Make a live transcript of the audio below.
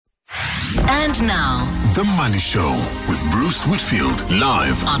And now, The Money Show with Bruce Whitfield,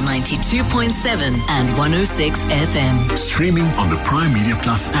 live on 92.7 and 106 FM. Streaming on the Prime Media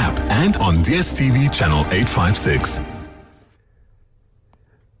Plus app and on DSTV channel 856.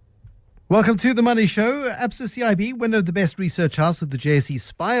 Welcome to The Money Show. ABSA CIB, winner of the Best Research House at the JSE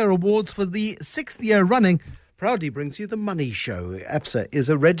Spire Awards for the 6th year running, proudly brings you The Money Show. ABSA is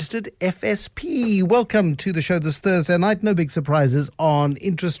a registered FSP. Welcome to the show this Thursday night. No big surprises on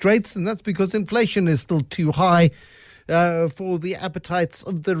interest rates, and that's because inflation is still too high for the appetites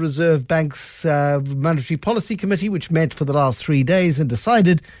of the Reserve Bank's Monetary Policy Committee, which met for the last 3 days and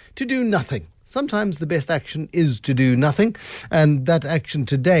decided to do nothing. Sometimes the best action is to do nothing, and that action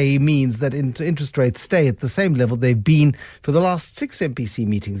today means that interest rates stay at the same level they've been for the last 6 MPC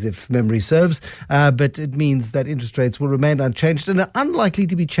meetings, if memory serves, but it means that interest rates will remain unchanged and are unlikely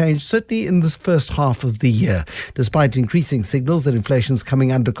to be changed, certainly in this first half of the year, despite increasing signals that inflation is coming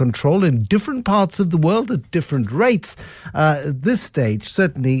under control in different parts of the world at different rates. At this stage,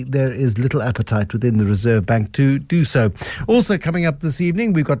 certainly there is little appetite within the Reserve Bank to do so. Also coming up this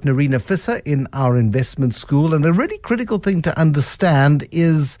evening, we've got Narina Fisser in our investment school, and a really critical thing to understand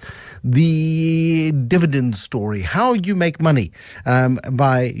is the dividend story, how you make money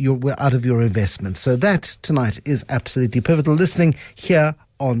out of your investments. So that tonight is absolutely pivotal. Listening here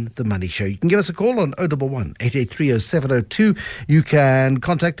on The Money Show. You can give us a call on 011 883 0702. You can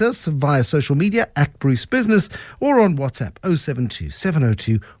contact us via social media at Bruce Business or on WhatsApp 072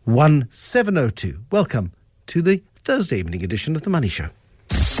 702 1702. Welcome to the Thursday evening edition of The Money Show.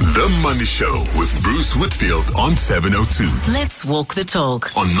 The Money Show with Bruce Whitfield on 702. Let's walk the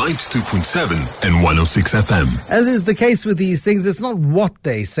talk On 92.7 and 106 FM. As is the case with these things, it's not what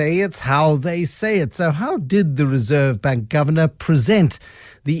they say, it's how they say it. So how did the Reserve Bank Governor present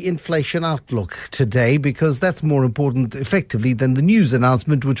the inflation outlook today? Because that's more important, effectively, than the news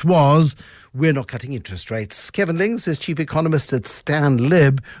announcement, which was, we're not cutting interest rates. Kevin Lings is chief economist at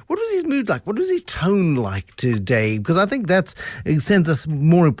StanLib. What was his mood like? What was his tone like today? Because I think it sends us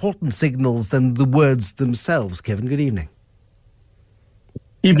more important signals than the words themselves. Kevin, good evening.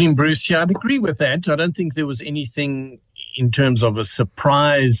 Evening, Bruce. Yeah, I'd agree with that. I don't think there was anything in terms of a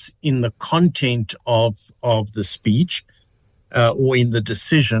surprise in the content of the speech or in the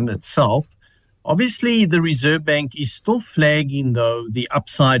decision itself. Obviously, the Reserve Bank is still flagging, though, the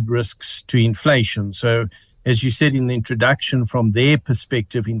upside risks to inflation. So, as you said in the introduction, from their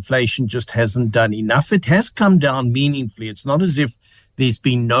perspective, inflation just hasn't done enough. It has come down meaningfully. It's not as if there's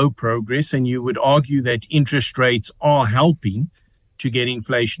been no progress, and you would argue that interest rates are helping to get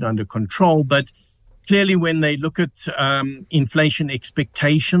inflation under control. But clearly, when they look at inflation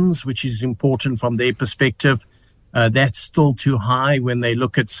expectations, which is important from their perspective, that's still too high. When they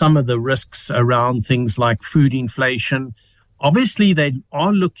look at some of the risks around things like food inflation, obviously they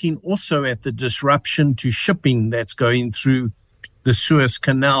are looking also at the disruption to shipping that's going through the Suez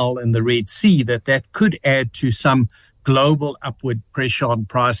Canal and the Red Sea, that could add to some global upward pressure on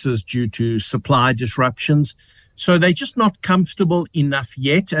prices due to supply disruptions. So they're just not comfortable enough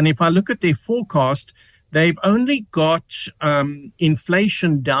yet. And if I look at their forecast, they've only got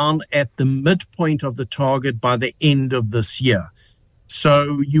inflation down at the midpoint of the target by the end of this year.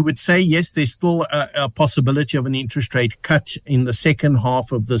 So you would say, yes, there's still a possibility of an interest rate cut in the second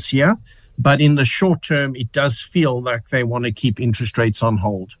half of this year. But in the short term, it does feel like they want to keep interest rates on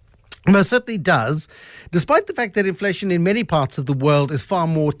hold. Most certainly does, despite the fact that inflation in many parts of the world is far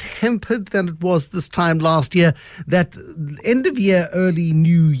more tempered than it was this time last year. That end of year, early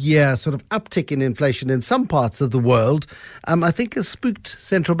new year sort of uptick in inflation in some parts of the world, I think has spooked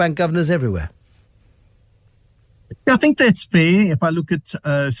central bank governors everywhere. I think that's fair. If I look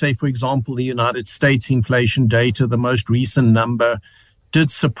at, say, for example, the United States inflation data, the most recent number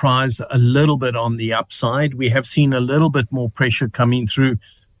did surprise a little bit on the upside. We have seen a little bit more pressure coming through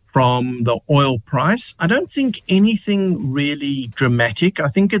from the oil price. I don't think anything really dramatic. I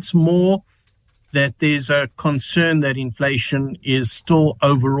think it's more that there's a concern that inflation is still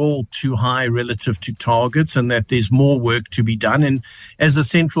overall too high relative to targets and that there's more work to be done. And as a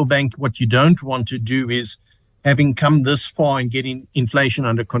central bank, what you don't want to do is, having come this far and getting inflation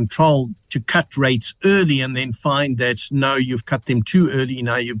under control, to cut rates early and then find that, no, you've cut them too early.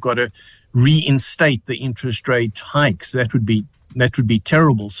 Now you've got to reinstate the interest rate hikes. That would be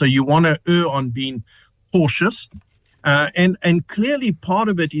terrible. So you want to err on being cautious. And clearly part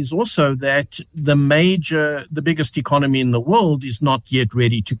of it is also that the biggest economy in the world is not yet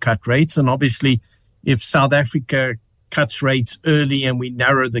ready to cut rates. And obviously, if South Africa cuts rates early and we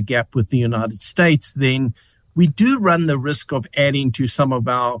narrow the gap with the United States, then we do run the risk of adding to some of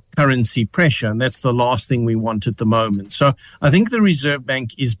our currency pressure, and that's the last thing we want at the moment. So I think the Reserve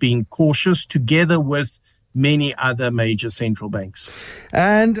Bank is being cautious together with many other major central banks.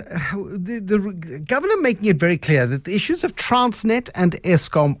 And the governor making it very clear that the issues of Transnet and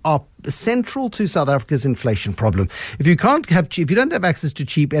Eskom are central to South Africa's inflation problem. If you don't have access to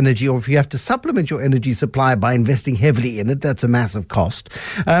cheap energy, or if you have to supplement your energy supply by investing heavily in it, that's a massive cost.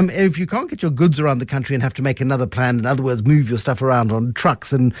 If you can't get your goods around the country and have to make another plan, in other words, move your stuff around on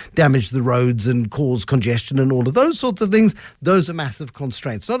trucks and damage the roads and cause congestion and all of those sorts of things, those are massive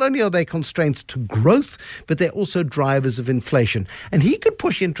constraints. Not only are they constraints to growth, but they're also drivers of inflation. And he could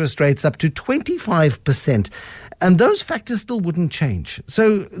push interest rates up to 25%. And those factors still wouldn't change.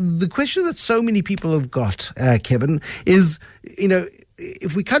 So the question that so many people have got, Kevin, is,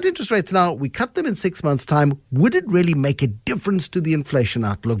 if we cut interest rates now, we cut them in 6 months' time, would it really make a difference to the inflation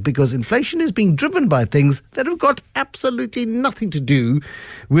outlook? Because inflation is being driven by things that have got absolutely nothing to do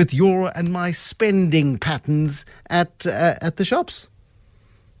with your and my spending patterns at the shops.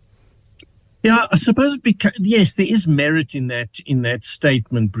 Yeah, I suppose yes, there is merit in that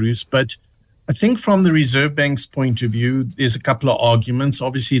statement, Bruce, but I think from the Reserve Bank's point of view, there's a couple of arguments.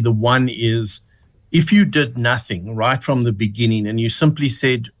 Obviously, the one is if you did nothing right from the beginning and you simply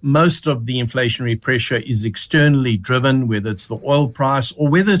said most of the inflationary pressure is externally driven, whether it's the oil price or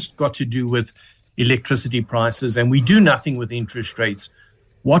whether it's got to do with electricity prices, and we do nothing with interest rates,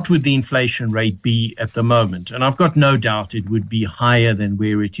 what would the inflation rate be at the moment? And I've got no doubt it would be higher than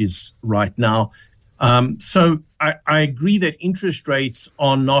where it is right now. So I agree that interest rates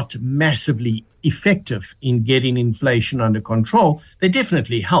are not massively effective in getting inflation under control. They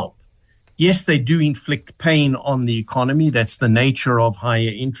definitely help. Yes, they do inflict pain on the economy. That's the nature of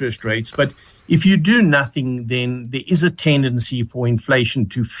higher interest rates. But if you do nothing, then there is a tendency for inflation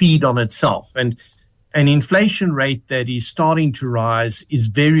to feed on itself. And an inflation rate that is starting to rise is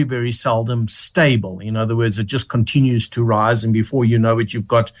very, very seldom stable. In other words, it just continues to rise, and before you know it, you've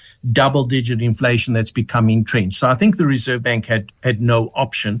got double-digit inflation that's become entrenched. So I think the Reserve Bank had no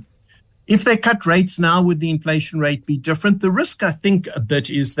option. If they cut rates now, would the inflation rate be different? The risk, I think, a bit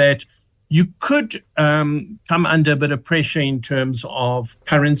is that you could come under a bit of pressure in terms of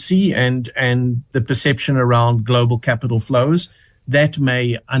currency and the perception around global capital flows. That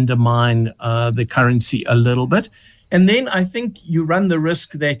may undermine the currency a little bit. And then I think you run the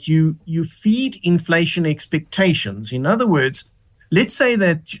risk that you feed inflation expectations. In other words, let's say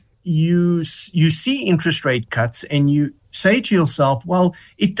that you see interest rate cuts and you say to yourself, well,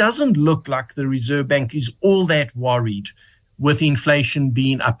 it doesn't look like the Reserve Bank is all that worried with inflation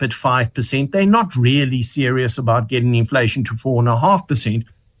being up at 5%. They're not really serious about getting inflation to 4.5%.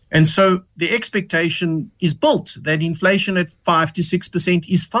 And so the expectation is built that inflation at 5 to 6%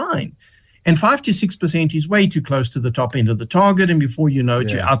 is fine. And 5 to 6% is way too close to the top end of the target. And before you know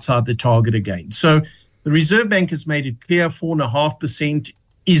it, you're outside the target again. So the Reserve Bank has made it clear 4.5%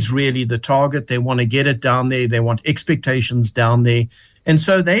 is really the target. They want to get it down there. They want expectations down there. And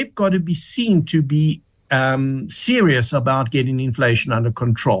so they've got to be seen to be serious about getting inflation under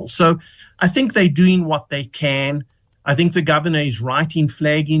control. So I think they're doing what they can. I think the governor is right in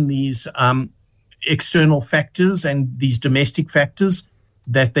flagging these external factors and these domestic factors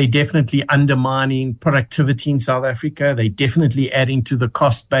that they definitely undermining productivity in South Africa. They definitely adding to the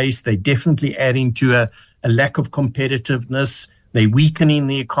cost base. They definitely adding to a lack of competitiveness. They're weakening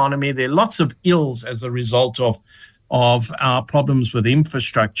the economy. There are lots of ills as a result of our problems with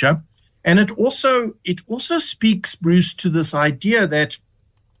infrastructure. And it also speaks, Bruce, to this idea that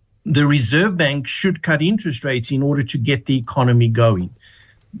the Reserve Bank should cut interest rates in order to get the economy going.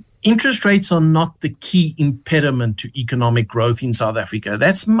 Interest rates are not the key impediment to economic growth in South Africa.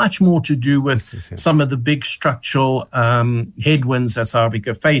 That's much more to do with some of the big structural headwinds that South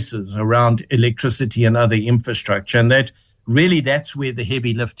Africa faces around electricity and other infrastructure. And that's where the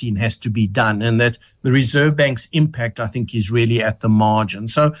heavy lifting has to be done. And that the Reserve Bank's impact, I think, is really at the margin.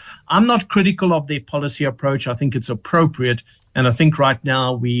 So I'm not critical of their policy approach. I think it's appropriate. And I think right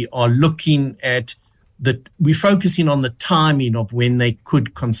now we are looking at we're focusing on the timing of when they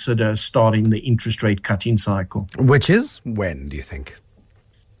could consider starting the interest rate cutting cycle. Which is when, do you think?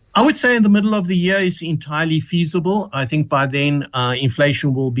 I would say in the middle of the year is entirely feasible. I think by then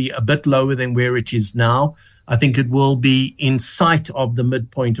inflation will be a bit lower than where it is now. I think it will be in sight of the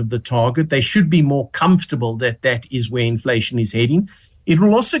midpoint of the target. They should be more comfortable that that is where inflation is heading. It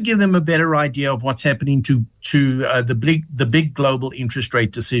will also give them a better idea of what's happening to the big global interest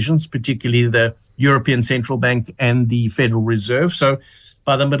rate decisions, particularly the European Central Bank and the Federal Reserve. So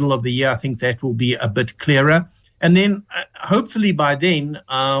by the middle of the year, I think that will be a bit clearer. And then hopefully by then,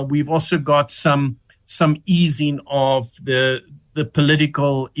 we've also got some some easing of the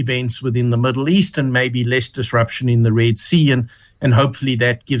political events within the Middle East and maybe less disruption in the Red Sea. And hopefully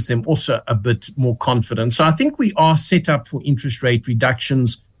that gives them also a bit more confidence. So I think we are set up for interest rate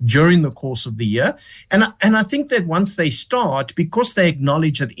reductions during the course of the year. And I think that once they start, because they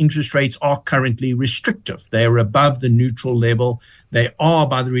acknowledge that interest rates are currently restrictive, they are above the neutral level, they are,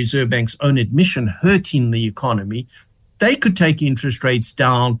 by the Reserve Bank's own admission, hurting the economy, they could take interest rates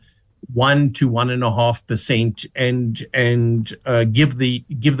down 1 to 1.5% and give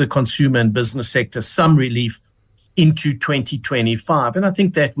the consumer and business sector some relief into 2025. And I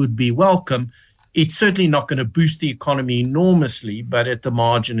think that would be welcome. It's certainly not going to boost the economy enormously, but at the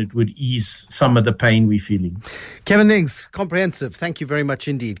margin, it would ease some of the pain we're feeling. Kevin Lings, comprehensive. Thank you very much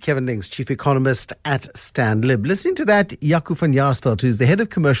indeed. Kevin Lings, Chief Economist at StanLib. Listening to that, Jaco van Jaarsveld, who's the Head of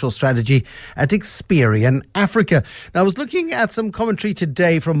Commercial Strategy at Experian Africa. Now, I was looking at some commentary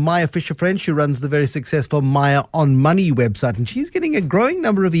today from Maya Fisher-French, who runs the very successful Maya on Money website, and she's getting a growing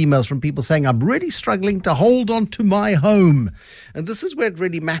number of emails from people saying, I'm really struggling to hold on to my home. And this is where it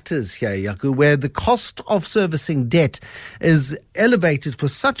really matters here, Jaco, where the cost of servicing debt is elevated for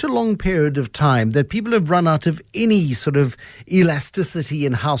such a long period of time that people have run out of any sort of elasticity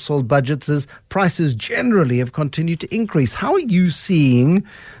in household budgets as prices generally have continued to increase. How are you seeing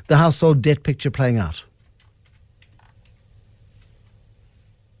the household debt picture playing out?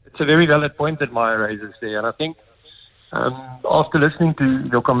 It's a very valid point that Maya raises there, and I think after listening to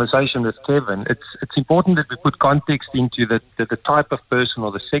your conversation with Kevin, it's important that we put context into the type of person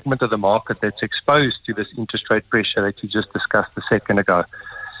or the segment of the market that's exposed to this interest rate pressure that you just discussed a second ago.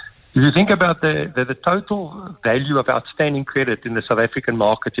 If you think about the total value of outstanding credit in the South African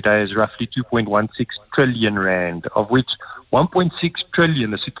market today is roughly 2.16 trillion rand, of which 1.6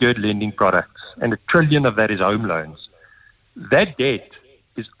 trillion are secured lending products, and 1 trillion of that is home loans. That debt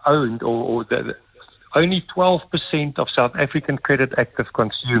is owned, only 12% of South African credit-active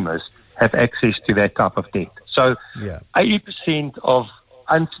consumers have access to that type of debt. So 80% of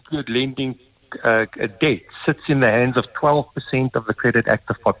unsecured lending debt sits in the hands of 12% of the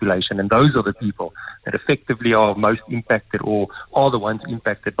credit-active population, and those are the people that effectively are most impacted or are the ones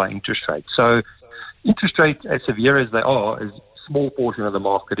impacted by interest rates. So interest rates, as severe as they are, is a small portion of the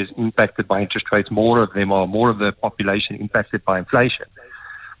market is impacted by interest rates. More of the population impacted by inflation.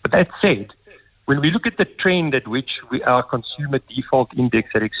 But that said, when we look at the trend at which our consumer default index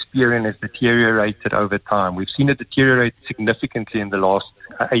at Experian has deteriorated over time, we've seen it deteriorate significantly in the last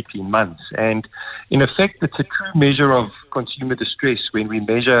 18 months. And in effect, it's a true measure of consumer distress when we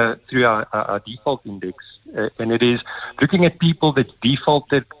measure through our default index. And it is looking at people that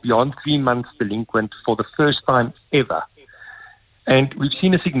defaulted beyond 3 months delinquent for the first time ever. And we've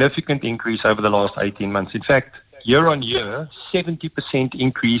seen a significant increase over the last 18 months. In fact, year on year, 70%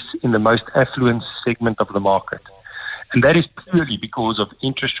 increase in the most affluent segment of the market. And that is purely because of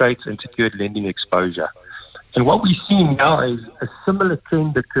interest rates and secured lending exposure. And what we're seeing now is a similar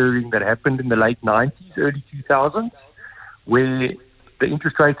trend occurring that happened in the late 90s, early 2000s, where the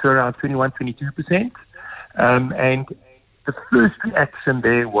interest rates were around 21, 22%. And the first reaction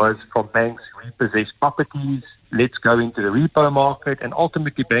there was from banks, repossess properties, let's go into the repo market, and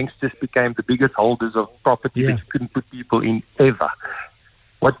ultimately banks just became the biggest holders of property that you couldn't put people in ever.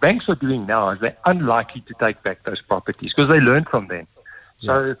 What banks are doing now is they're unlikely to take back those properties because they learned from them.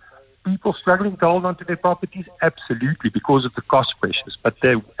 So people struggling to hold on to their properties, absolutely, because of the cost pressures. But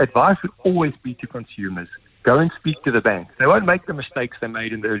their advice would always be to consumers, go and speak to the banks. They won't make the mistakes they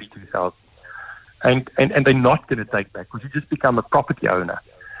made in the early 2000s. And they're not going to take back because you just become a property owner.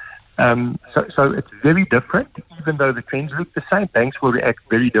 So it's very different, even though the trends look the same. Banks will react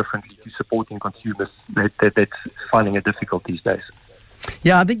very differently to supporting consumers that's finding it difficult these days.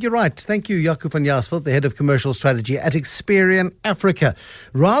 Yeah, I think you're right. Thank you, Jaco van Jaarsveld, the Head of Commercial Strategy at Experian Africa.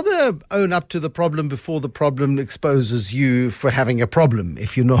 Rather own up to the problem before the problem exposes you for having a problem,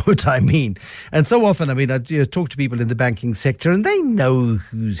 if you know what I mean. And so often, I talk to people in the banking sector and they know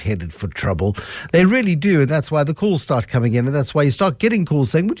who's headed for trouble. They really do. And that's why the calls start coming in. And that's why you start getting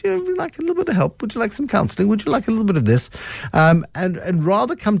calls saying, would you like a little bit of help? Would you like some counseling? Would you like a little bit of this? And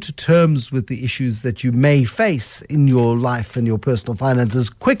rather come to terms with the issues that you may face in your life and your personal finances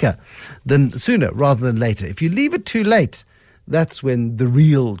quicker than sooner rather than later. If you leave it too late, that's when the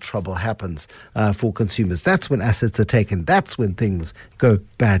real trouble happens for consumers. That's when assets are taken. That's when things go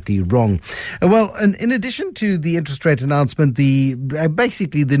badly wrong. Well, and in addition to the interest rate announcement,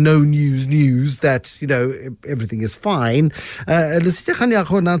 basically the no news that, everything is fine, Lesita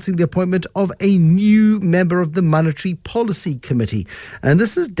Kganyago announcing the appointment of a new member of the Monetary Policy Committee. And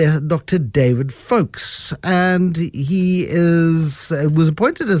this is Dr. David Fowkes. And he was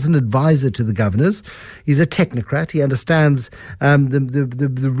appointed as an advisor to the governors. He's a technocrat. He understands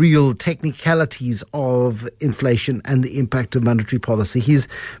the real technicalities of inflation and the impact of monetary policy. He's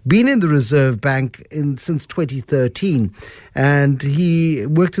been in the Reserve Bank since 2013, and he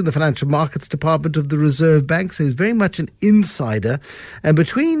worked in the Financial Markets Department of the Reserve Bank, so he's very much an insider. And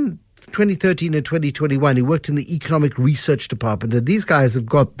between 2013 and 2021, he worked in the Economic Research Department. And these guys have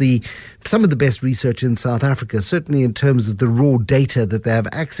got some of the best research in South Africa, certainly in terms of the raw data that they have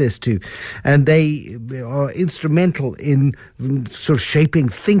access to. And they are instrumental in sort of shaping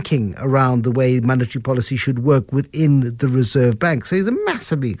thinking around the way monetary policy should work within the Reserve Bank. So he's a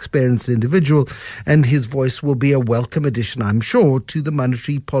massively experienced individual, and his voice will be a welcome addition, I'm sure, to the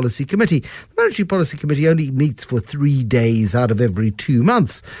Monetary Policy Committee. The Monetary Policy Committee only meets for 3 days out of every 2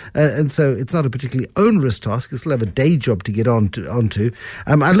 months. And so it's not a particularly onerous task. You still have a day job to get onto.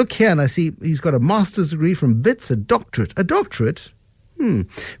 I look here and I see he's got a master's degree from WITS, a doctorate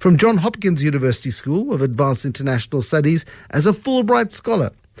from John Hopkins University School of Advanced International Studies as a Fulbright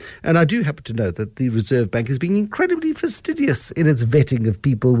scholar. And I do happen to know that the Reserve Bank is being incredibly fastidious in its vetting of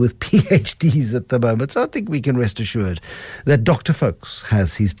people with PhDs at the moment. So I think we can rest assured that Dr. Fowkes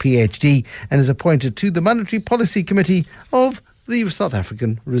has his PhD and is appointed to the Monetary Policy Committee of the South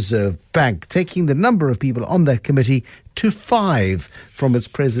African Reserve Bank, taking the number of people on that committee to 5 from its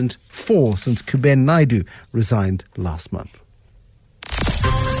present 4 since Kuben Naidu resigned last month.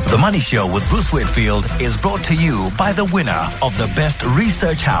 The Money Show with Bruce Whitfield is brought to you by the winner of the Best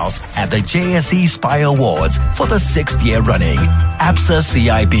Research House at the JSE Spire Awards for the 6th year running, Absa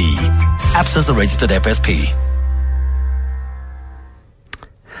CIB. Absa is a registered FSP.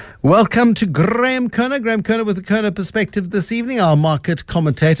 Welcome to Graham Kerner. Graham Kerner with the Kerner Perspective this evening, our market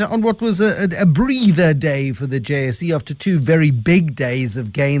commentator on what was a breather day for the JSE after 2 very big days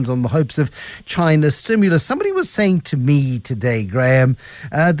of gains on the hopes of China's stimulus. Somebody was saying to me today, Graham,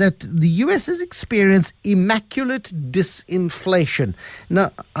 that the US has experienced immaculate disinflation.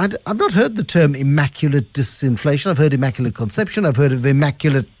 Now, I've not heard the term immaculate disinflation. I've heard immaculate conception. I've heard of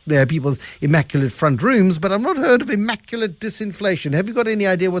people's immaculate front rooms, but I've not heard of immaculate disinflation. Have you got any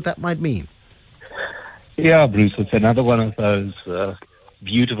idea what that might mean? Yeah, Bruce, it's another one of those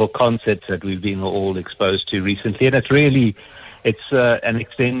beautiful concepts that we've been all exposed to recently, and it's an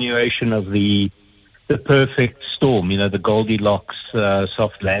extenuation of the perfect storm, the Goldilocks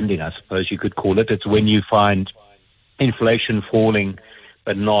soft landing, I suppose you could call it. It's when you find inflation falling,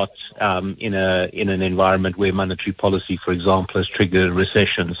 but not in an environment where monetary policy, for example, has triggered a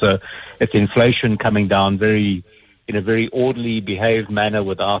recession. So it's inflation coming down in a very orderly behaved manner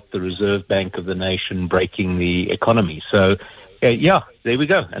without the Reserve Bank of the nation breaking the economy. So, there we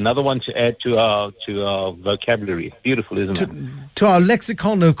go. Another one to add to our vocabulary. Beautiful, isn't it? To our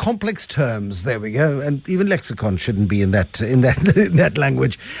lexicon of complex terms. There we go. And even lexicon shouldn't be in that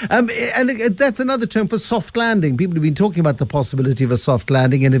language. And that's another term for soft landing. People have been talking about the possibility of a soft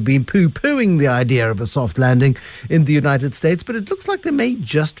landing and have been poo-pooing the idea of a soft landing in the United States. But it looks like they may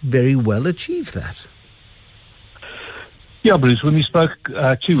just very well achieve that. Yeah, Bruce, when we spoke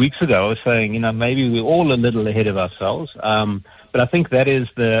 2 weeks ago, I was saying, maybe we're all a little ahead of ourselves. But I think that is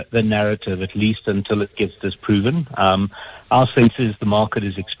the narrative, at least until it gets disproven. Our sense is the market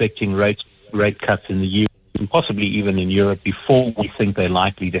is expecting rate cuts in the US and possibly even in Europe before we think they're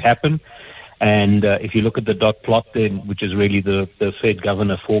likely to happen. And if you look at the dot plot then, which is really the Fed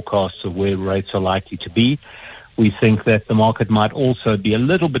governor forecasts of where rates are likely to be, we think that the market might also be a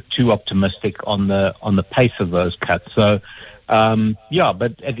little bit too optimistic on the pace of those cuts. So,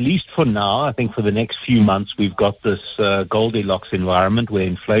 but at least for now, I think for the next few months, we've got this Goldilocks environment where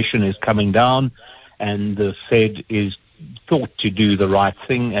inflation is coming down and the Fed is thought to do the right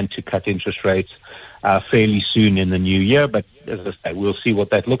thing and to cut interest rates fairly soon in the new year. But as I say, we'll see what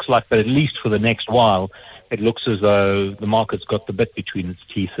that looks like. But at least for the next while, it looks as though the market's got the bit between its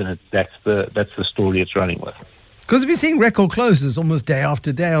teeth, and that's the story it's running with. Because we're seeing record closes almost day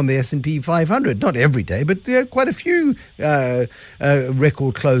after day on the S&P 500. Not every day, but quite a few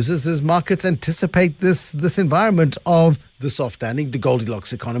record closes as markets anticipate this environment of the soft landing, the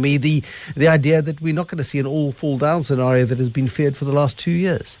Goldilocks economy, the idea that we're not going to see an all-fall-down scenario that has been feared for the last 2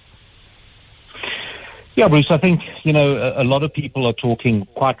 years. Yeah, Bruce, I think, a lot of people are talking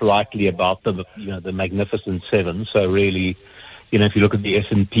quite rightly about the Magnificent Seven. So really if you look at the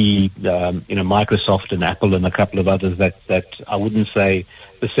S&P, Microsoft and Apple and a couple of others, that I wouldn't say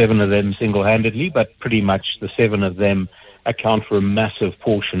the 7 of them single-handedly, but pretty much the 7 of them account for a massive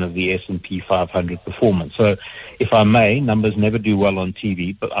portion of the S&P 500 performance. So, if I may, numbers never do well on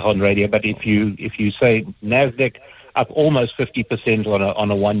TV, but on radio. But if you say Nasdaq up almost 50%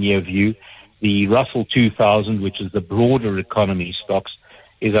 on a 1-year view, the Russell 2000, which is the broader economy stocks,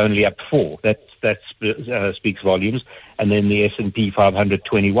 is only up 4. That speaks volumes. And then the S&P 500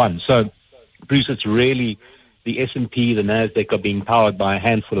 21. So, Bruce, it's really the S&P, the Nasdaq are being powered by a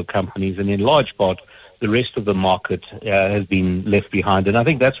handful of companies, and in large part, the rest of the market has been left behind. And I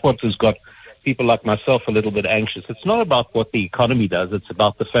think that's what has got people like myself a little bit anxious. It's not about what the economy does. It's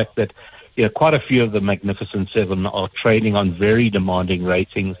about the fact that quite a few of the Magnificent Seven are trading on very demanding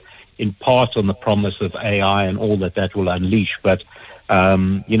ratings, in part on the promise of AI and all that will unleash. But,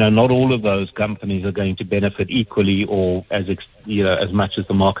 not all of those companies are going to benefit equally or as much as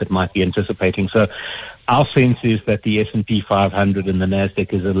the market might be anticipating. So our sense is that the S&P 500 and the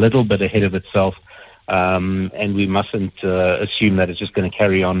Nasdaq is a little bit ahead of itself. And we mustn't assume that it's just going to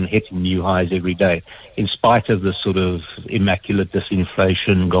carry on hitting new highs every day, in spite of the sort of immaculate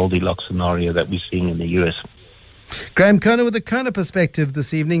disinflation Goldilocks scenario that we're seeing in the US. Graham Kerner with a Kerner perspective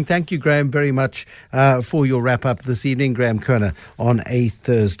this evening. Thank you, Graham, very much for your wrap-up this evening. Graham Kerner on a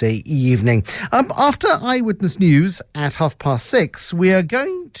Thursday evening. After Eyewitness News at 6:30, we are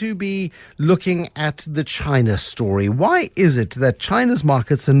going to be looking at the China story. Why is it that China's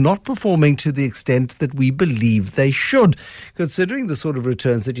markets are not performing to the extent that we believe they should, considering the sort of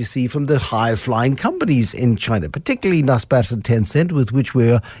returns that you see from the high-flying companies in China, particularly Naspers and Tencent, with which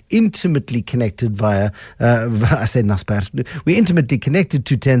we are intimately connected via I say Naspers. We're intimately connected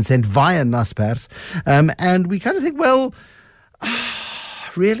to Tencent via Naspers. And we kind of think, well,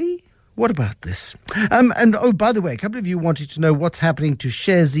 really? What about this? And by the way, a couple of you wanted to know what's happening to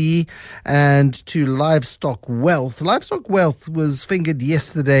Shazi and to Livestock Wealth. Livestock Wealth was fingered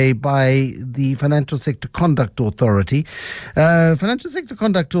yesterday by the Financial Sector Conduct Authority. Financial Sector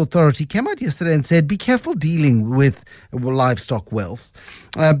Conduct Authority came out yesterday and said, be careful dealing with Livestock Wealth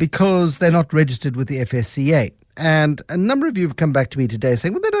because they're not registered with the FSCA. And a number of you have come back to me today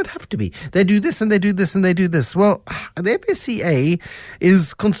saying, well, they don't have to be. They do this and they do this and they do this. Well, the FSCA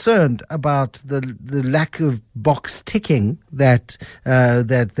is concerned about the lack of box ticking that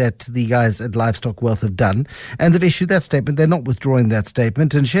the guys at Livestock Wealth have done. And they've issued that statement. They're not withdrawing that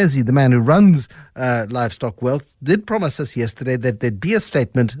statement. And Shazi, the man who runs Livestock Wealth, did promise us yesterday that there'd be a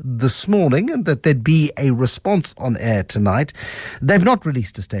statement this morning and that there'd be a response on air tonight. They've not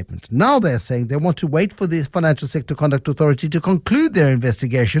released a statement. Now they're saying they want to wait for the Financial Sector Conduct Authority to conclude their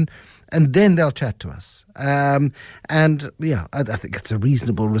investigation, and then they'll chat to us. I think it's a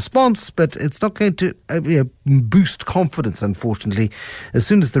reasonable response, but it's not going to boost confidence, unfortunately. As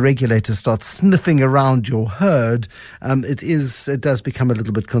soon as the regulator starts sniffing around your herd, it does become a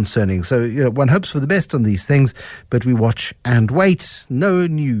little bit concerning. So, one hopes for the best on these things, but we watch and wait. No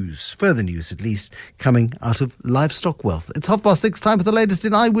news, further news at least, coming out of Livestock Wealth. It's 6:30, time for the latest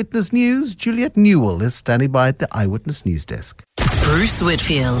in Eyewitness News. Juliet Newell is standing by at the Eyewitness News desk. Bruce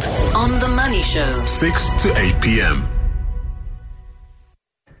Whitfield on The Money Show. 6 to 8 p.m.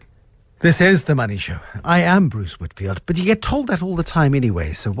 This is The Money Show. I am Bruce Whitfield, but you get told that all the time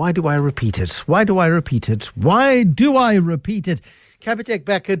anyway, so why do I repeat it? Why do I repeat it? Why do I repeat it? Capitec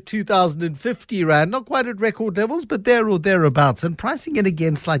back at 2,050 Rand, not quite at record levels, but there or thereabouts. And pricing in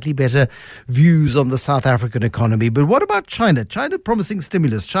again, slightly better views on the South African economy. But what about China? China promising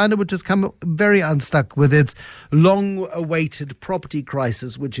stimulus. China, which has come very unstuck with its long-awaited property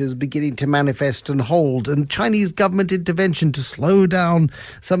crisis, which is beginning to manifest and hold. And Chinese government intervention to slow down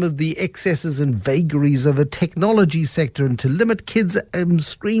some of the excesses and vagaries of a technology sector and to limit kids'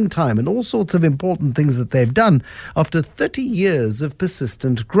 screen time and all sorts of important things that they've done after 30 years of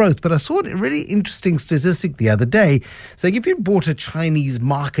persistent growth. But I saw a really interesting statistic the other day saying if you bought a Chinese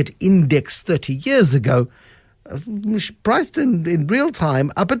market index 30 years ago, priced in real time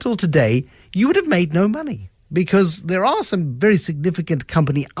up until today, you would have made no money. Because there are some very significant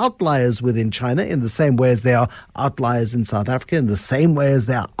company outliers within China in the same way as there are outliers in South Africa, in the same way as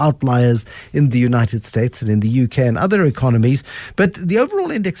there are outliers in the United States and in the UK and other economies. But the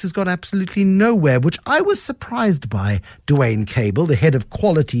overall index has gone absolutely nowhere, which I was surprised by. Dwayne Cable, the head of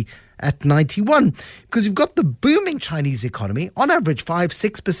quality at 91, because you've got the booming Chinese economy, on average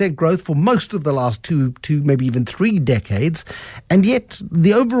 5-6% growth for most of the last two, maybe even 3 decades, and yet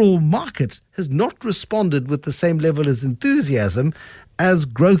the overall market has not responded with the same level of enthusiasm as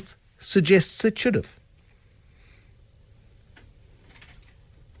growth suggests it should have.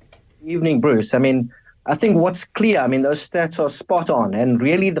 Evening, Bruce. I mean, I think what's clear, I mean, those stats are spot on, and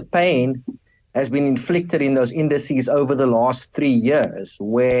really the pain has been inflicted in those indices over the last 3 years,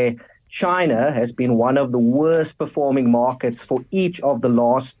 where China has been one of the worst performing markets for each of the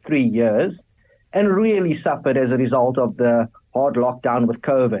last 3 years and really suffered as a result of the hard lockdown with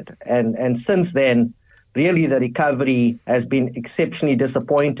COVID. And since then, really the recovery has been exceptionally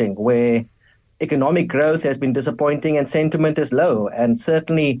disappointing, where economic growth has been disappointing and sentiment is low. And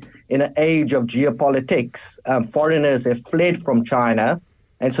certainly in an age of geopolitics, foreigners have fled from China.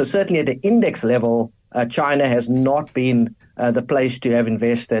 And so certainly at the index level, China has not been the place to have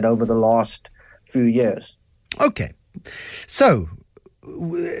invested over the last few years. Okay. So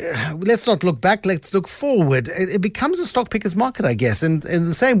let's not look back, let's look forward. It becomes a stock picker's market, I guess. And in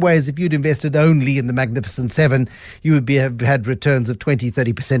the same way as if you'd invested only in the Magnificent Seven, you would have had returns of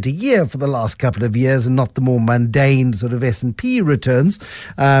 20-30% a year for the last couple of years, and not the more mundane sort of S&P returns,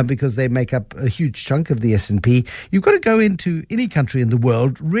 because they make up a huge chunk of the S&P. You've got to go into any country in the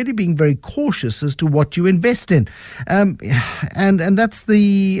world really being very cautious as to what you invest in. And that's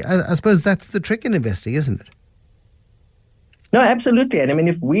I suppose that's the trick in investing, isn't it? No, absolutely. And I mean,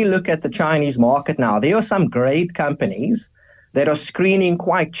 if we look at the Chinese market now, there are some great companies that are screening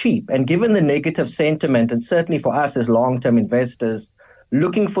quite cheap. And given the negative sentiment, and certainly for us as long-term investors,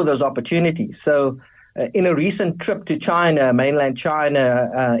 looking for those opportunities. So in a recent trip to China, mainland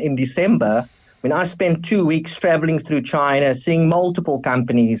China, in December, I spent 2 weeks traveling through China, seeing multiple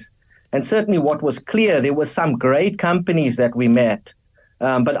companies. And certainly what was clear, there were some great companies that we met.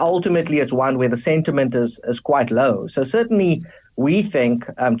 But ultimately, it's one where the sentiment is quite low. So certainly, we think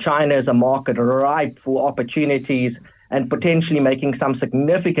China is a market ripe for opportunities and potentially making some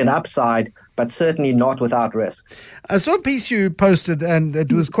significant upside, but certainly not without risk. I saw a piece you posted, and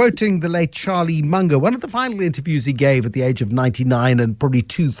it was quoting the late Charlie Munger. One of the final interviews he gave at the age of 99 and probably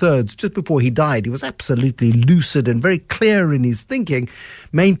 2/3, just before he died. He was absolutely lucid and very clear in his thinking,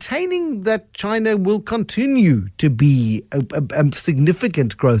 maintaining that China will continue to be a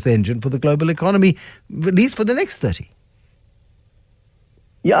significant growth engine for the global economy, at least for the next 30.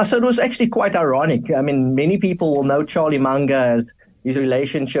 Yeah, so it was actually quite ironic. I mean, many people will know Charlie Munger as his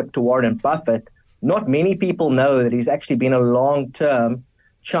relationship to Warren Buffett. Not many people know that he's actually been a long-term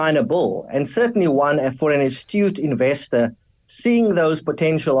China bull, and certainly one for an astute investor seeing those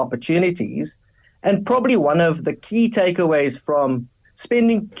potential opportunities. And probably one of the key takeaways from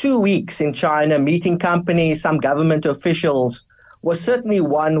spending 2 weeks in China, meeting companies, some government officials, was certainly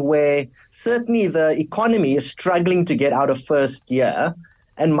one where certainly the economy is struggling to get out of first gear.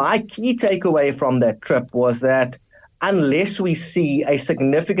 And my key takeaway from that trip was that unless we see a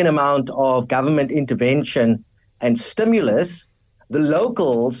significant amount of government intervention and stimulus, the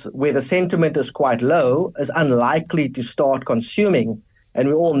locals, where the sentiment is quite low, is unlikely to start consuming. And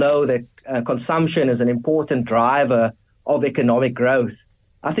we all know that consumption is an important driver of economic growth.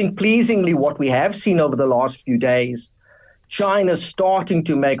 I think pleasingly what we have seen over the last few days, China's starting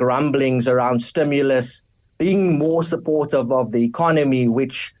to make rumblings around stimulus, being more supportive of the economy,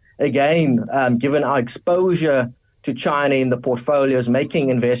 which, again, given our exposure to China in the portfolios, making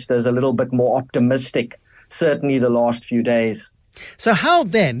investors a little bit more optimistic, certainly the last few days. So how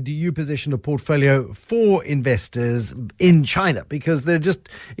then do you position a portfolio for investors in China? Because they're just,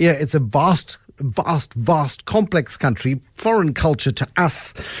 it's a vast, complex country, foreign culture to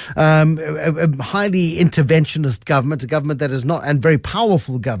us, a highly interventionist government, a government that is not, and very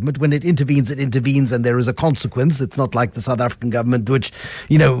powerful government. When it intervenes, and there is a consequence. It's not like the South African government, which,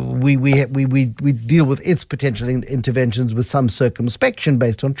 we deal with its potential interventions with some circumspection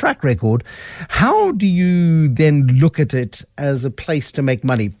based on track record. How do you then look at it as a place to make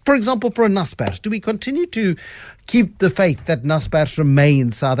money? For example, for a Naspers, do we continue to keep the faith that Naspers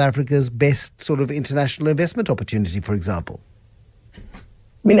remains South Africa's best sort of international investment opportunity, for example?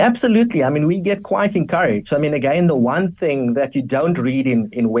 Absolutely. We get quite encouraged. Again, the one thing that you don't read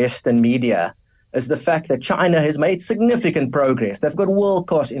in Western media is the fact that China has made significant progress. They've got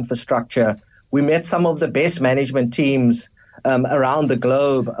world-class infrastructure. We met some of the best management teams around the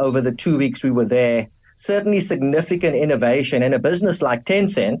globe over the 2 weeks we were there. Certainly significant innovation, and a business like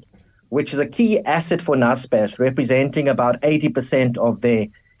Tencent, which is a key asset for Naspers, representing about 80% of their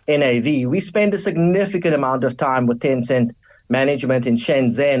NAV. We spend a significant amount of time with Tencent management in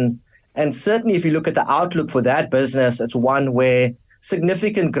Shenzhen. And certainly if you look at the outlook for that business, it's one where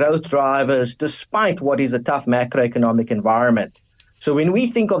significant growth drivers, despite what is a tough macroeconomic environment. So when we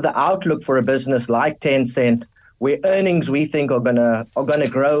think of the outlook for a business like Tencent, where earnings we think are gonna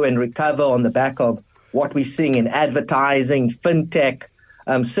grow and recover on the back of what we're seeing in advertising, fintech,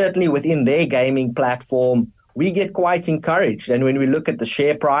 certainly within their gaming platform, we get quite encouraged. And when we look at the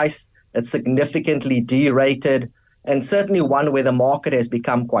share price, It's significantly derated, and certainly one where the market has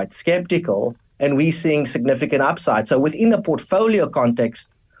become quite skeptical, and we're seeing significant upside. So within a portfolio context,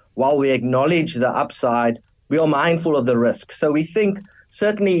 while we acknowledge the upside, we are mindful of the risk. So we think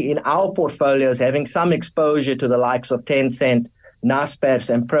certainly in our portfolios, having some exposure to the likes of Tencent, Naspers,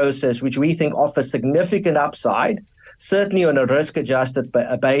 and Prosus, which we think offer significant upside, certainly on a risk-adjusted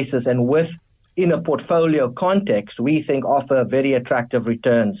basis and within a portfolio context, we think offer very attractive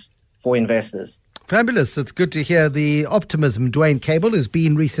returns for investors. Fabulous. It's good to hear the optimism. Dwayne Cable, who's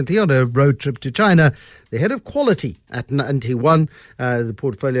been recently on a road trip to China, the head of quality at 91. He's a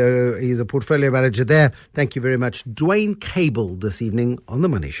portfolio manager there. Thank you very much, Dwayne Cable, this evening on The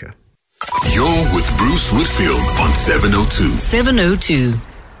Money Show. You're with Bruce Whitfield on 702. 702.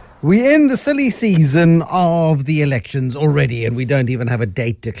 We're in the silly season of the elections already, and we don't even have a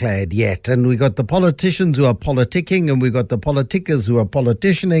date declared yet. And we got the politicians who are politicking, and we got the politicians who are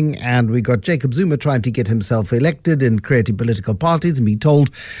politicianing, and we got Jacob Zuma trying to get himself elected and creating political parties and be told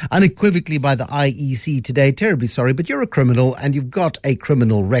unequivocally by the IEC today, terribly sorry, but you're a criminal and you've got a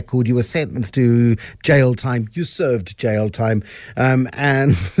criminal record. You were sentenced to jail time. You served jail time.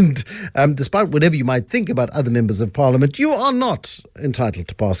 And despite whatever you might think about other members of parliament, you are not entitled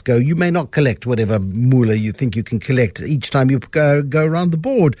to pass go. You may not collect whatever moolah you think you can collect each time you go around the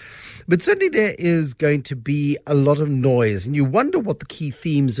board. But certainly there is going to be a lot of noise, and you wonder what the key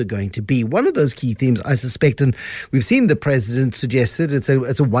themes are going to be. One of those key themes, I suspect, and we've seen the president suggest it, it's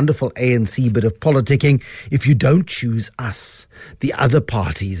a wonderful ANC bit of politicking. If you don't choose us, the other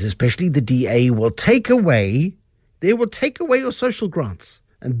parties, especially the DA, will take away your social grants,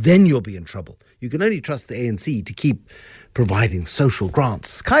 and then you'll be in trouble. You can only trust the ANC to keep providing social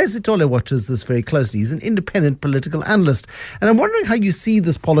grants. Kaya Sitole watches this very closely. He's an independent political analyst. And I'm wondering how you see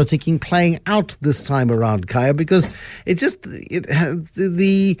this politicking playing out this time around, Kaya, because there's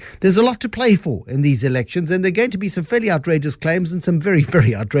a lot to play for in these elections, and there are going to be some fairly outrageous claims and some very,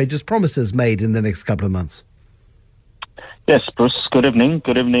 very outrageous promises made in the next couple of months. Yes, Bruce, good evening.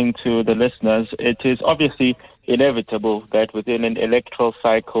 Good evening to the listeners. It is obviously inevitable that within an electoral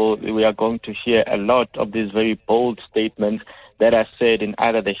cycle, we are going to hear a lot of these very bold statements that are said in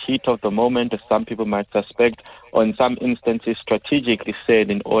either the heat of the moment, as some people might suspect, or in some instances strategically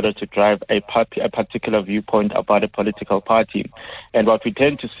said in order to drive a particular viewpoint about a political party. And what we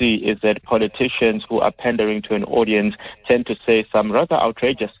tend to see is that politicians who are pandering to an audience tend to say some rather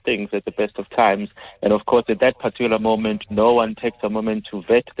outrageous things at the best of times. And of course, at that particular moment, no one takes a moment to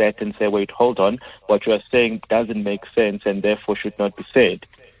vet that and say, wait, hold on, what you are saying doesn't make sense and therefore should not be said.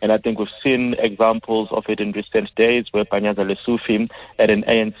 And I think we've seen examples of it in recent days where Panyaza Lesufi at an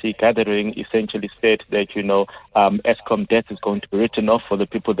ANC gathering essentially said that, Eskom debt is going to be written off for the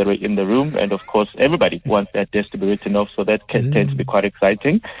people that were in the room. And of course, everybody wants that debt to be written off. So that tends to be quite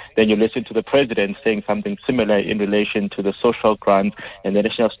exciting. Then you listen to the president saying something similar in relation to the social grants and the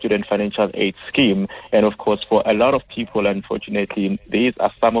National Student Financial Aid Scheme. And of course, for a lot of people, unfortunately, these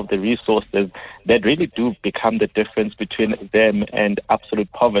are some of the resources that really do become the difference between them and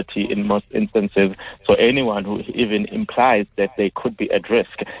absolute poverty in most instances. So anyone who even implies that they could be at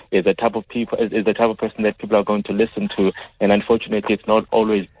risk is the type of person that people are going to listen to, and unfortunately it's not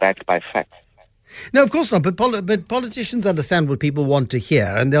always backed by facts. No, of course not. But politicians understand what people want to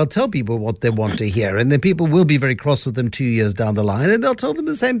hear, and they'll tell people what they want to hear, and then people will be very cross with them 2 years down the line, and they'll tell them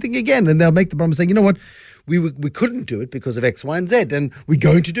the same thing again, and they'll make the promise saying, you know what, we couldn't do it because of X, Y, and Z, and we're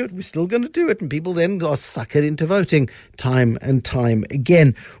going to do it, we're still going to do it, and people then are suckered into voting time and time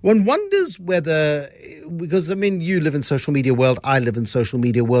again. One wonders whether, because, you live in social media world, I live in social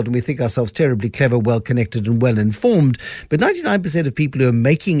media world, and we think ourselves terribly clever, well-connected, and well-informed, but 99% of people who are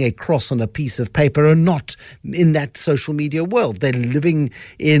making a cross on a piece of paper are not in that social media world. They're living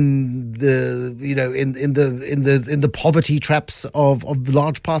in the, in the poverty traps of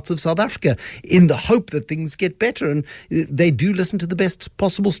large parts of South Africa, in the hope that things get better, and they do listen to the best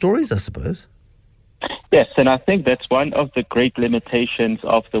possible stories, I suppose. Yes, and I think that's one of the great limitations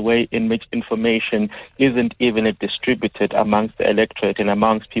of the way in which information isn't evenly distributed amongst the electorate and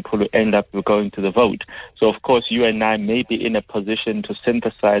amongst people who end up going to the vote. So, of course, you and I may be in a position to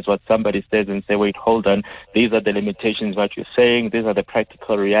synthesize what somebody says and say, wait, hold on, these are the limitations of what you're saying, these are the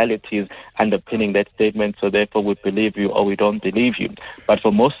practical realities underpinning that statement, so therefore we believe you or we don't believe you. But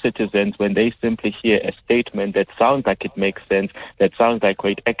for most citizens, when they simply hear a statement that sounds like it makes sense, that sounds like,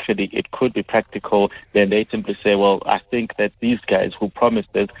 wait, actually it could be practical, then they simply say, well, I think that these guys who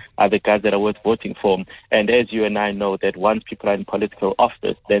promised this are the guys that are worth voting for. And as you and I know, that once people are in political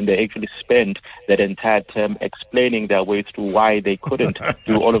office, then they actually spend that entire term explaining their way through why they couldn't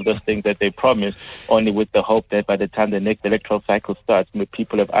do all of those things that they promised, only with the hope that by the time the next electoral cycle starts,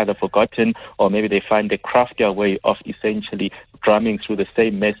 people have either forgotten or maybe they find a craftier way of essentially drumming through the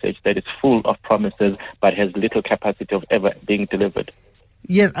same message that is full of promises but has little capacity of ever being delivered.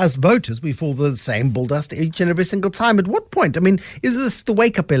 Yet, as voters, we fall the same bulldust each and every single time. At what point? I mean, is this the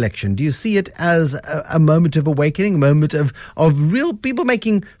wake-up election? Do you see it as a moment of awakening, a moment of real people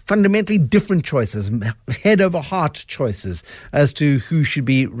making fundamentally different choices, head over heart choices as to who should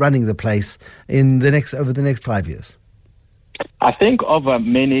be running the place over the next 5 years? I think over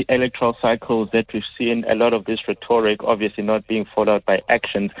many electoral cycles that we've seen a lot of this rhetoric obviously not being followed by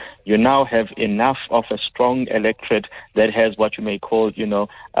actions. You now have enough of a strong electorate that has what you may call,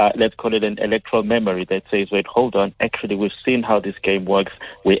 let's call it an electoral memory that says, wait, hold on, actually we've seen how this game works.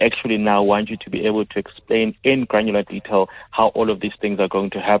 We actually now want you to be able to explain in granular detail how all of these things are going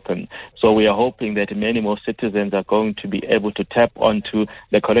to happen. So we are hoping that many more citizens are going to be able to tap onto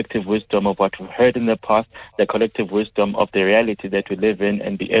the collective wisdom of what we've heard in the past, the collective wisdom of the reality that we live in,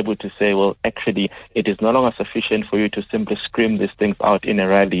 and be able to say, well, actually, it is no longer sufficient for you to simply scream these things out in a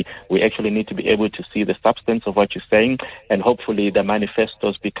rally. We actually need to be able to see the substance of what you're saying, and hopefully the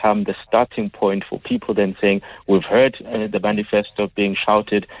manifestos become the starting point for people then saying, we've heard the manifesto being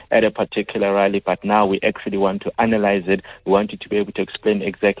shouted at a particular rally, but now we actually want to analyze it. We want you to be able to explain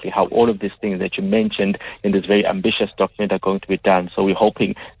exactly how all of these things that you mentioned in this very ambitious document are going to be done. So we're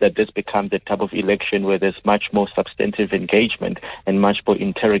hoping that this becomes the type of election where there's much more substantive engagement and much more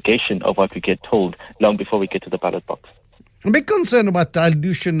interrogation of what we get told long before we get to the ballot box. A big concern about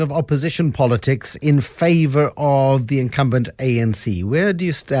dilution of opposition politics in favour of the incumbent ANC. Where do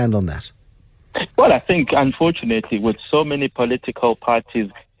you stand on that? Well, I think, unfortunately, with so many political parties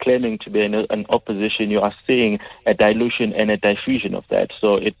claiming to be an opposition, you are seeing a dilution and a diffusion of that.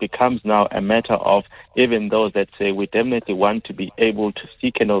 So it becomes now a matter of even those that say we definitely want to be able to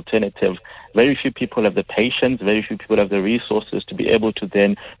seek an alternative. Very few people have the patience, very few people have the resources to be able to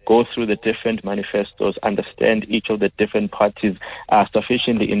then go through the different manifestos, understand each of the different parties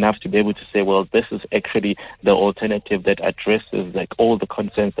sufficiently enough to be able to say, well, this is actually the alternative that addresses like all the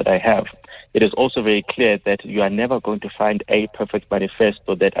concerns that I have. It is also very clear that you are never going to find a perfect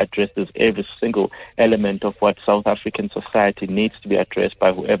manifesto that addresses every single element of what South African society needs to be addressed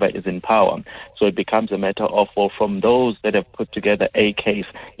by whoever is in power. So it becomes a matter of, well, from those that have put together a case,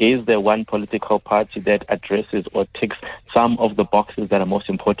 is there one political party that addresses or ticks some of the boxes that are most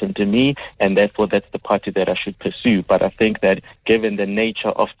important to me, and therefore that's the party that I should pursue. But I think that given the nature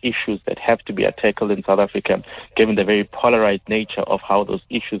of issues that have to be tackled in South Africa, given the very polarized nature of how those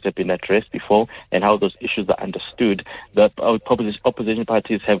issues have been addressed before and how those issues are understood, the opposition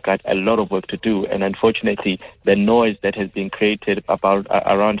parties have got a lot of work to do. And unfortunately, the noise that has been created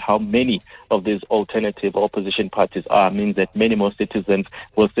around how many of these alternative opposition parties are means that many more citizens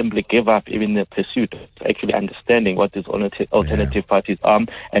will simply give up even the pursuit of actually understanding what these alternative parties are.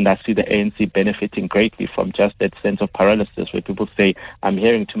 And I see the ANC benefiting greatly from just that sense of paralysis where people say, I'm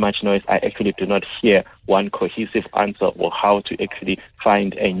hearing too much noise. I actually do not hear one cohesive answer or how to actually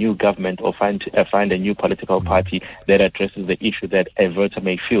find a new government or find a new political party that addresses the issue that a voter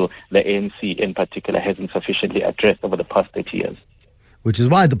may feel the ANC in particular hasn't sufficiently addressed over the past 30 years. Which is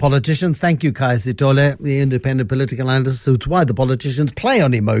why the politicians, thank you, Kai Sitole, the independent political analyst, it's why the politicians play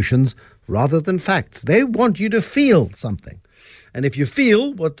on emotions rather than facts. They want you to feel something. And if you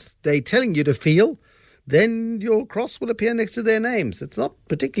feel what they're telling you to feel, then your cross will appear next to their names. It's not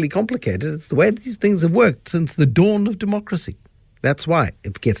particularly complicated. It's the way these things have worked since the dawn of democracy. That's why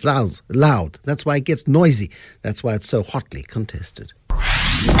it gets loud. That's why it gets noisy. That's why it's so hotly contested.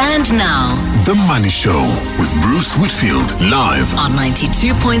 And now, The Money Show with Bruce Whitfield, live on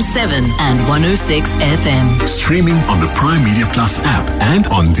 92.7 and 106 FM. streaming on the Prime Media Plus app and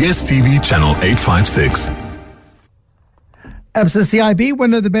on DSTV channel 856. ABSA CIB,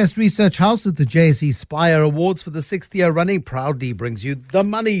 winner of the Best Research House at the JSE Spire Awards for the 6th year running, proudly brings you The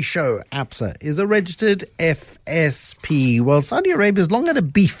Money Show. ABSA is a registered FSP. Well, Saudi Arabia has long had a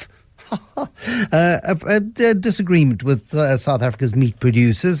beef, a disagreement with South Africa's meat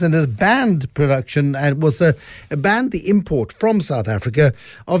producers and has banned production and banned the import from South Africa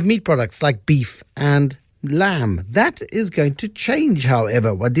of meat products like beef and lamb. That is going to change,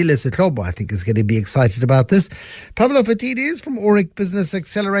 however. Wadile Setlobo, I think, is going to be excited about this. Pavlo Fatidis from Auric Business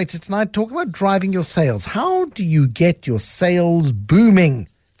Accelerator tonight, talking about driving your sales. How do you get your sales booming?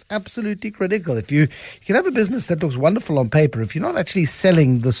 It's absolutely critical. If you can have a business that looks wonderful on paper, if you're not actually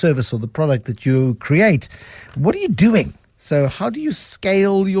selling the service or the product that you create, what are you doing? So how do you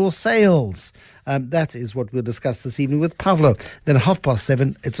scale your sales? That is what we'll discuss this evening with Pavlo. Then at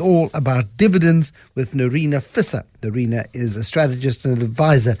 7:30, it's all about dividends with Norina Visser. Norina is a strategist and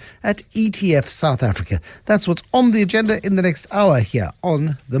advisor at ETF South Africa. That's what's on the agenda in the next hour here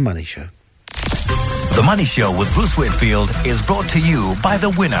on The Money Show. The Money Show with Bruce Whitfield is brought to you by the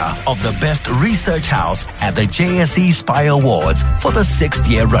winner of the Best Research House at the JSE Spy Awards for the 6th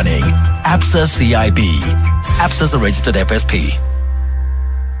year running, Absa CIB. Absa is a registered FSP.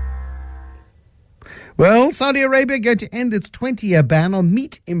 Well, Saudi Arabia going to end its 20-year ban on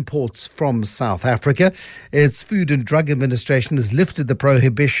meat imports from South Africa. Its Food and Drug Administration has lifted the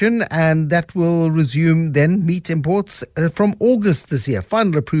prohibition, and that will resume then meat imports from August this year.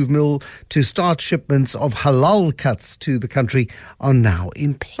 Final approval to start shipments of halal cuts to the country are now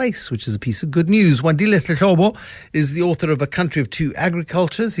in place, which is a piece of good news. Wandile Slehlobo is the author of A Country of Two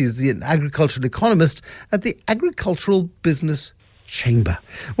Agricultures. He's an agricultural economist at the Agricultural Business Chamber.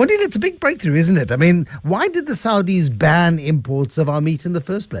 Wandile, it's a big breakthrough, isn't it? I mean, why did the Saudis ban imports of our meat in the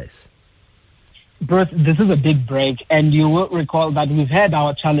first place? Bruce, this is a big break, and you will recall that we've had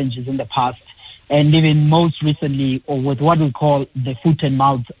our challenges in the past, and even most recently with what we call the foot and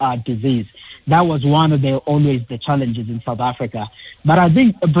mouth disease. That was one of always the challenges in South Africa. But I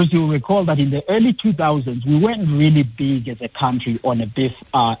think, Bruce, you'll recall that in the early 2000s, we weren't really big as a country on a beef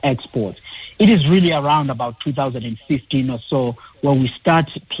export. It is really around about 2015 or so where we start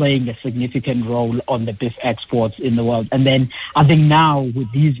playing a significant role on the beef exports in the world. And then I think now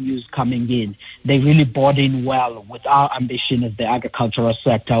with these news coming in, they really bought in well with our ambition as the agricultural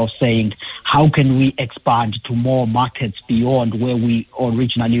sector of saying, how can we expand to more markets beyond where we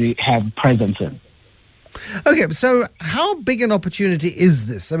originally have presence in? Okay, so how big an opportunity is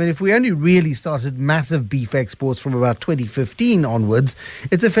this? I mean, if we only really started massive beef exports from about 2015 onwards,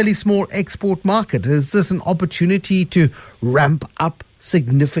 it's a fairly small export market. Is this an opportunity to ramp up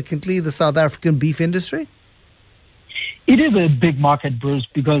significantly the South African beef industry? It is a big market, Bruce,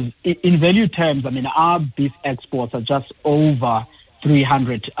 because in value terms, I mean, our beef exports are just over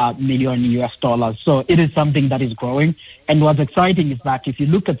 $300 million US. So it is something that is growing. And what's exciting is that if you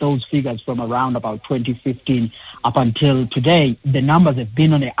look at those figures from around about 2015 up until today, the numbers have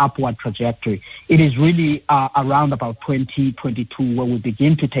been on an upward trajectory. It is really around about 2022 where we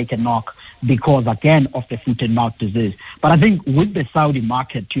begin to take a knock because, again, of the foot and mouth disease. But I think with the Saudi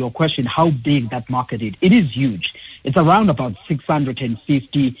market, to your question, how big that market is, it is huge. It's around about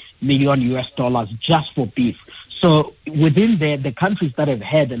 $650 million US just for beef. So within there, the countries that have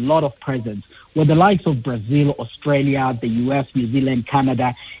had a lot of presence were the likes of Brazil, Australia, the US, New Zealand,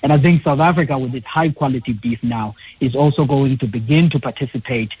 Canada. And I think South Africa, with its high-quality beef now, is also going to begin to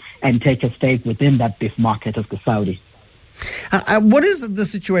participate and take a stake within that beef market of the Saudi. What is the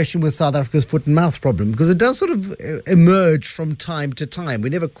situation with South Africa's foot and mouth problem? Because it does sort of emerge from time to time. We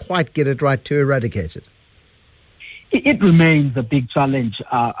never quite get it right to eradicate it. It remains a big challenge,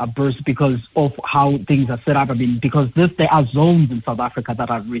 Bruce, because of how things are set up. I mean, because there are zones in South Africa that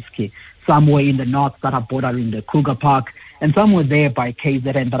are risky. Somewhere in the north that are bordering the Kruger Park, and somewhere there by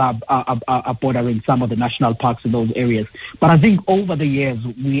KZN that are bordering some of the national parks in those areas. But I think over the years,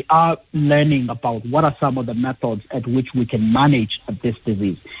 we are learning about what are some of the methods at which we can manage this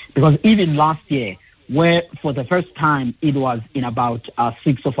disease. Because even last year, where for the first time it was in about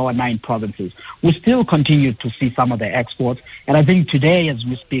 6 of our 9 provinces, we still continue to see some of the exports. And I think today, as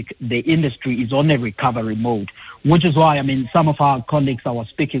we speak, the industry is on a recovery mode, which is why, I mean, some of our colleagues I was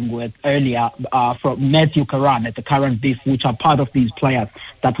speaking with earlier from Matthew Karan at the Current Beef, which are part of these players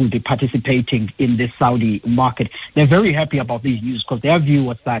that will be participating in this Saudi market. They're very happy about these news because their view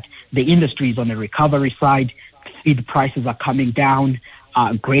was that the industry is on a recovery side, feed prices are coming down,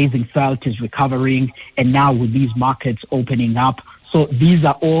 grazing felt is recovering, and now with these markets opening up. So these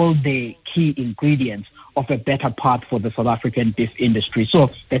are all the key ingredients of a better path for the South African beef industry. So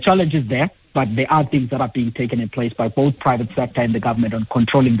the challenge is there, but there are things that are being taken in place by both private sector and the government on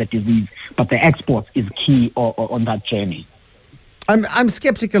controlling the disease. But the exports is key on that journey. I'm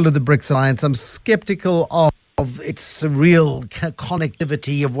skeptical of the BRICS alliance. I'm skeptical of its real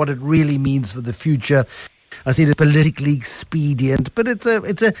connectivity, of what it really means for the future. I see it as politically expedient, but it's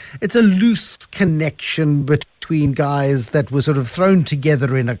a loose connection between guys that were sort of thrown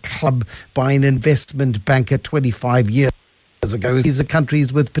together in a club by an investment banker 25 years ago. These are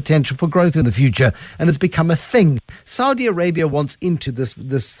countries with potential for growth in the future, and it's become a thing. Saudi Arabia wants into this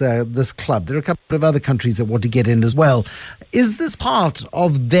club. There are a couple of other countries that want to get in as well. Is this part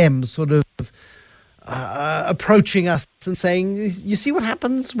of them sort of approaching us and saying, "You see what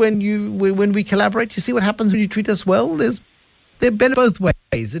happens when we collaborate. You see what happens when you treat us well." They've been both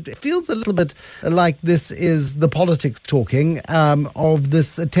ways. It feels a little bit like this is the politics talking of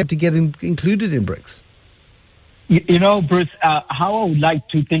this attempt to get included in BRICS. You know, Bruce, how I would like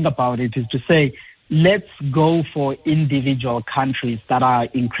to think about it is to say, let's go for individual countries that are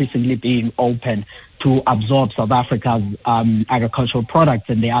increasingly being open to absorb South Africa's agricultural products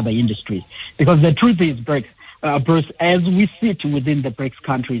and the other industries. Because the truth is, BRICS, Bruce, as we sit within the BRICS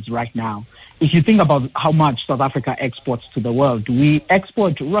countries right now, if you think about how much South Africa exports to the world, we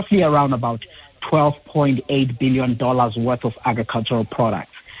export roughly around about $12.8 billion worth of agricultural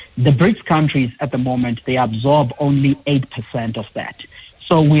products. The BRICS countries at the moment, they absorb only 8% of that.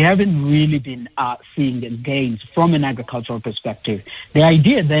 So we haven't really been seeing the gains from an agricultural perspective. The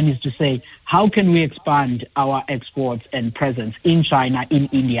idea then is to say, how can we expand our exports and presence in China, in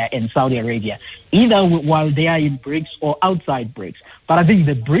India, and Saudi Arabia, either while they are in BRICS or outside BRICS? But I think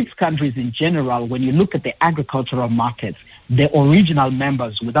the BRICS countries in general, when you look at the agricultural markets, the original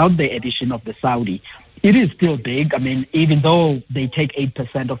members, without the addition of the Saudi, it is still big. I mean, even though they take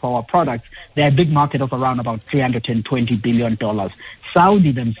 8% of our products, they're a big market of around about $320 billion.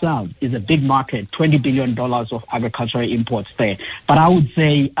 Saudi themselves is a big market, $20 billion of agricultural imports there. But I would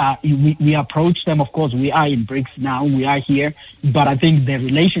say we approach them. Of course, we are in BRICS now. We are here. But I think the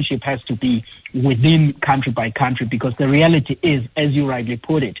relationship has to be within country by country, because the reality is, as you rightly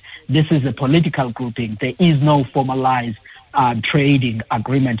put it, this is a political grouping. There is no formalized trading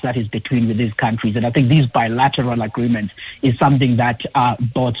agreement that is between these countries. And I think these bilateral agreements is something that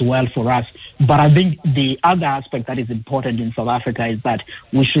bodes well for us. But I think the other aspect that is important in South Africa is that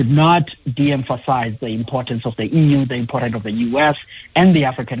we should not de-emphasize the importance of the EU, the importance of the US, and the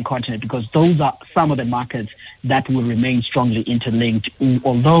African continent, because those are some of the markets that will remain strongly interlinked.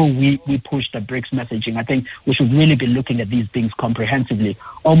 Although we push the BRICS messaging, I think we should really be looking at these things comprehensively,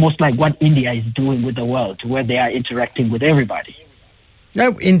 almost like what India is doing with the world, where they are interacting with everybody.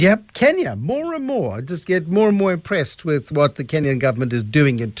 No, India, Kenya, more and more. I just get more and more impressed with what the Kenyan government is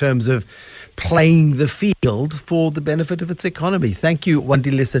doing in terms of playing the field for the benefit of its economy. Thank you,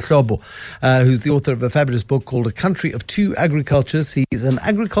 Wandile Sehlobo, who's the author of a fabulous book called A Country of Two Agricultures. He's an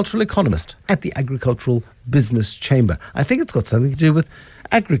agricultural economist at the Agricultural Business Chamber. I think it's got something to do with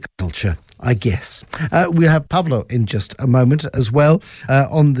agriculture, I guess. We'll have Pavlo in just a moment as well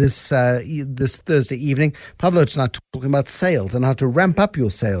on this Thursday evening. Pavlo tonight talking about sales and how to ramp up your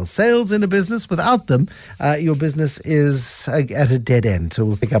sales. Sales in a business, without them, your business is at a dead end. So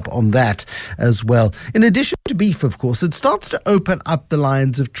we'll pick up on that as well. In addition to beef, of course, it starts to open up the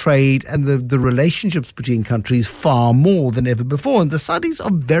lines of trade and the relationships between countries far more than ever before. And the Saudis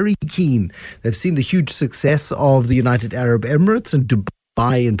are very keen. They've seen the huge success of the United Arab Emirates and Dubai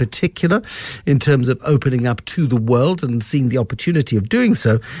in particular, in terms of opening up to the world and seeing the opportunity of doing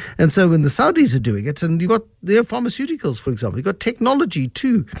so. And so when the Saudis are doing it, and you've got their pharmaceuticals, for example, you've got technology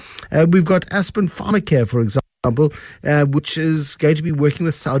too. We've got Aspen Pharmacare, for example, which is going to be working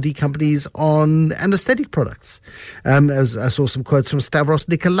with Saudi companies on anesthetic products. As I saw some quotes from Stavros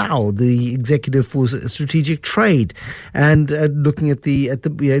Nicolaou, the executive for strategic trade, and looking at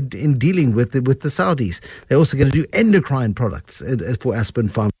in dealing with the Saudis. They're also going to do endocrine products for Aspen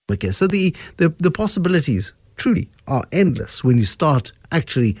Pharmacare. So the possibilities truly are endless when you start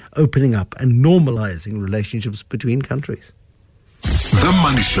actually opening up and normalizing relationships between countries. The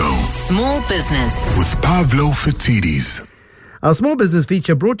Money Show. Small business with Pavlo Phitidis. Our small business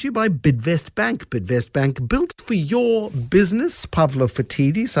feature brought to you by Bidvest Bank. Bidvest Bank, built for your business. Pavlo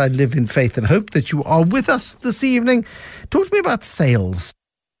Phitidis, I live in faith and hope that you are with us this evening. Talk to me about sales.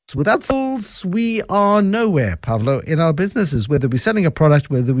 Without sales, we are nowhere, Pavlo, in our businesses, whether we're selling a product,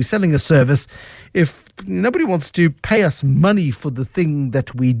 whether we're selling a service. If nobody wants to pay us money for the thing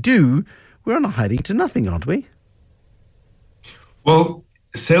that we do, we're on a hiding to nothing, aren't we? Well,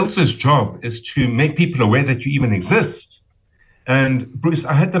 sales' job is to make people aware that you even exist. And Bruce,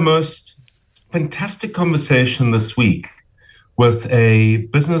 I had the most fantastic conversation this week with a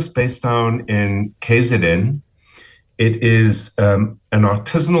business based down in KZN. It is an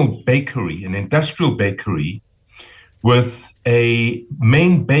artisanal bakery, an industrial bakery, with a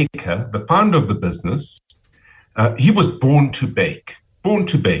main baker, the founder of the business. He was born to bake.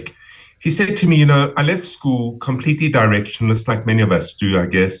 He said to me, I left school completely directionless, like many of us do, I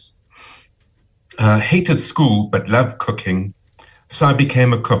guess. Hated school, but loved cooking. So I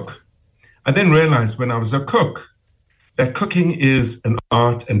became a cook. I then realized when I was a cook that cooking is an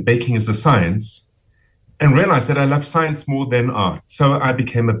art and baking is a science, and realized that I love science more than art. So I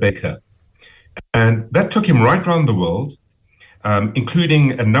became a baker. And that took him right around the world.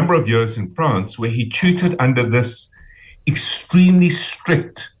 including a number of years in France, where he tutored under this extremely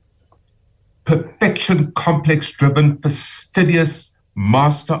strict, perfection complex-driven, fastidious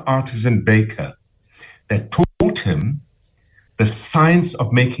master artisan baker that taught him the science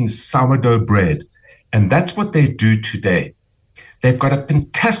of making sourdough bread. And that's what they do today. They've got a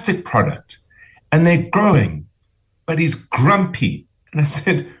fantastic product and they're growing, but he's grumpy. And I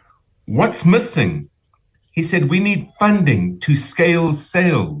said, what's missing? He said, we need funding to scale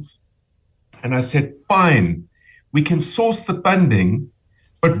sales. And I said, fine, we can source the funding,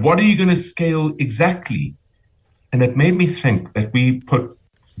 but what are you going to scale exactly? And it made me think that we put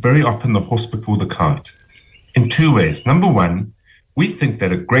very often the horse before the cart in two ways. Number one, we think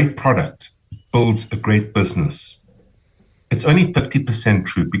that a great product builds a great business. It's only 50%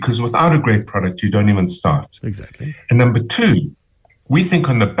 true, because without a great product, you don't even start. Exactly. And number two, we think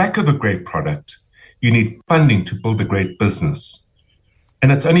on the back of a great product, you need funding to build a great business.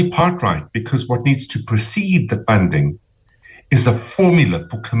 And it's only part right, because what needs to precede the funding is a formula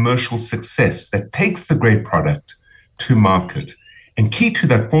for commercial success that takes the great product to market. And key to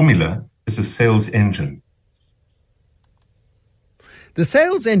that formula is a sales engine. The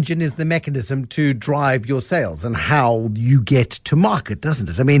sales engine is the mechanism to drive your sales and how you get to market, doesn't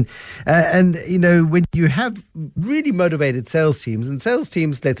it? I mean, and, you know, when you have really motivated sales teams, and sales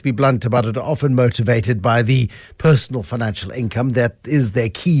teams, let's be blunt about it, are often motivated by the personal financial income. That is their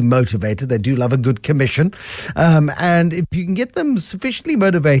key motivator. They do love a good commission. And if you can get them sufficiently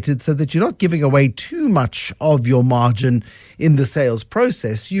motivated so that you're not giving away too much of your margin in the sales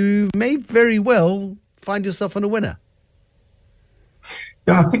process, you may very well find yourself on a winner.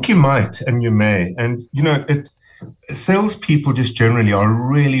 Yeah, I think you might, and you may. And, you know, salespeople just generally are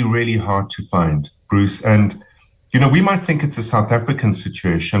really, really hard to find, Bruce. And, you know, we might think it's a South African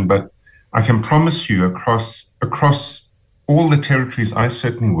situation, but I can promise you across all the territories I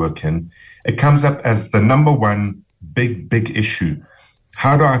certainly work in, it comes up as the number one big issue.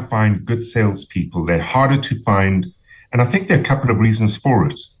 How do I find good salespeople? They're harder to find. And I think there are a couple of reasons for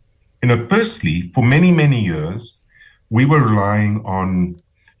it. You know, firstly, for many, many years, we were relying on,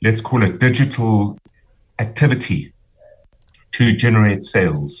 let's call it digital activity to generate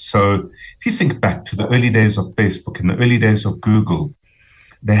sales. So if you think back to the early days of Facebook and the early days of Google,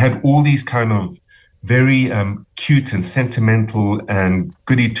 they had all these kind of very cute and sentimental and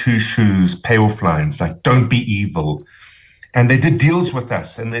goody two-shoes payoff lines like, don't be evil. And they did deals with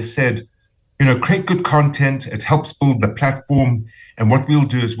us and they said, you know, create good content. It helps build the platform. And what we'll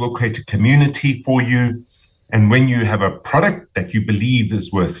do is we'll create a community for you. And when you have a product that you believe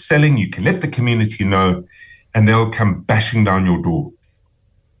is worth selling, you can let the community know and they'll come bashing down your door.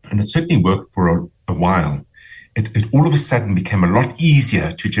 And it certainly worked for a while. It all of a sudden became a lot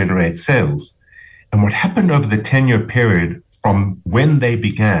easier to generate sales. And what happened over the 10-year period from when they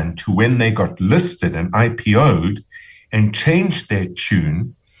began to when they got listed and IPO'd and changed their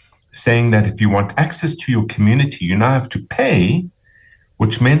tune, saying that if you want access to your community, you now have to pay,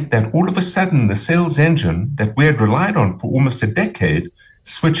 which meant that all of a sudden the sales engine that we had relied on for almost a decade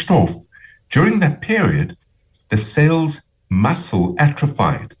switched off. During that period, the sales muscle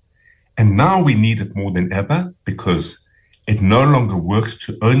atrophied. And now we need it more than ever because it no longer works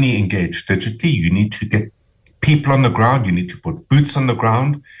to only engage digitally. You need to get people on the ground. You need to put boots on the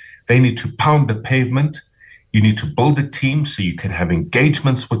ground. They need to pound the pavement. You need to build a team so you can have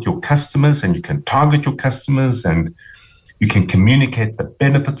engagements with your customers and you can target your customers and you can communicate the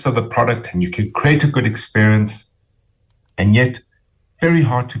benefits of the product and you can create a good experience. And yet, very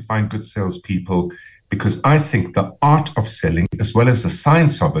hard to find good salespeople because I think the art of selling, as well as the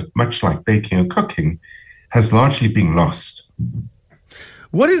science of it, much like baking and cooking, has largely been lost.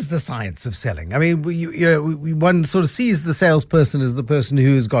 What is the science of selling? I mean, one sort of sees the salesperson as the person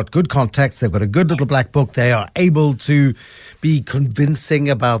who's got good contacts, they've got a good little black book, they are able to be convincing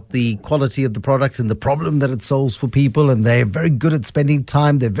about the quality of the product and the problem that it solves for people, and they're very good at spending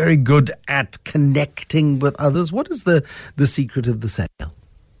time, they're very good at connecting with others. What is the secret of the sale?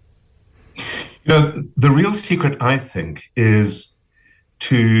 You know, the real secret, I think, is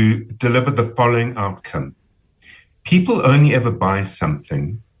to deliver the following outcome. People only ever buy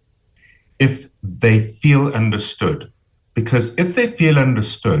something if they feel understood. Because if they feel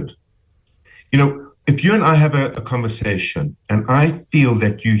understood, you know, if you and I have a conversation and I feel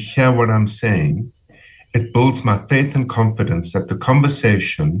that you hear what I'm saying, it builds my faith and confidence that the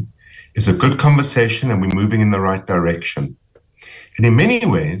conversation is a good conversation and we're moving in the right direction. And in many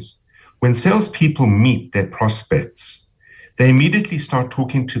ways, when salespeople meet their prospects, they immediately start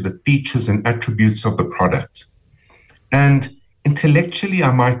talking to the features and attributes of the product. And intellectually,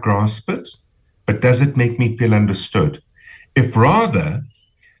 I might grasp it, but does it make me feel understood? If rather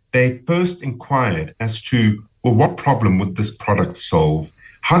they first inquired as to, well, what problem would this product solve?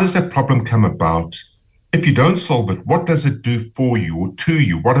 How does that problem come about? If you don't solve it, what does it do for you or to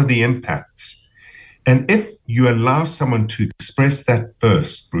you? What are the impacts? And if you allow someone to express that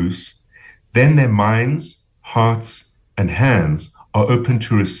first, Bruce, then their minds, hearts, and hands are open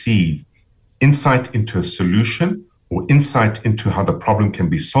to receive insight into a solution or insight into how the problem can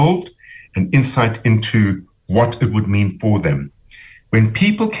be solved and insight into what it would mean for them. When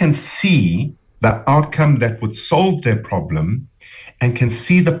people can see the outcome that would solve their problem and can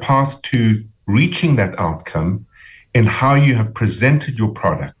see the path to reaching that outcome in how you have presented your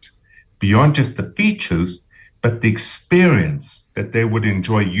product, beyond just the features, but the experience that they would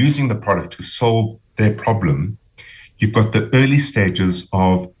enjoy using the product to solve their problem, you've got the early stages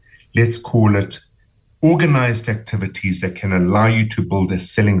of, let's call it, organized activities that can allow you to build a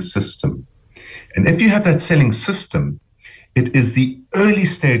selling system. And if you have that selling system, it is the early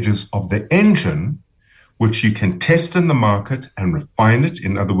stages of the engine which you can test in the market and refine it.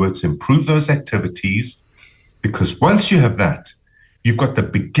 In other words, improve those activities. Because once you have that, you've got the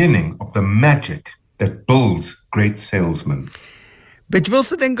beginning of the magic that builds great salesmen. But you've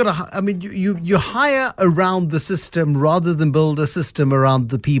also then got to, you hire around the system rather than build a system around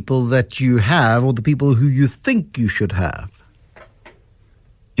the people that you have or the people who you think you should have.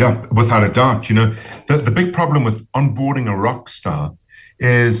 Yeah, without a doubt. The big problem with onboarding a rock star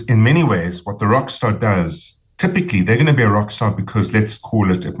is, in many ways, what the rock star does. Typically, they're going to be a rock star because, let's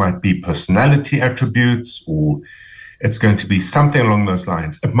call it might be personality attributes, or it's going to be something along those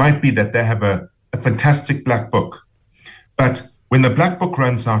lines. It might be that they have a fantastic black book. But when the black book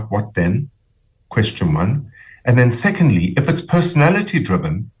runs out, what then? Question one. And then secondly, if it's personality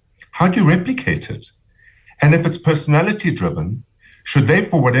driven, how do you replicate it? And if it's personality driven, should they,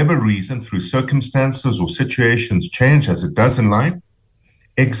 for whatever reason, through circumstances or situations change as it does in life,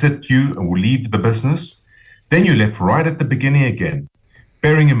 exit you or leave the business, then you're left right at the beginning again,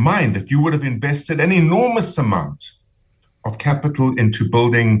 bearing in mind that you would have invested an enormous amount of capital into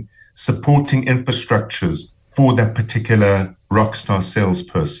building supporting infrastructures for that particular rock star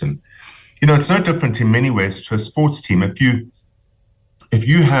salesperson. It's no different in many ways to a sports team. If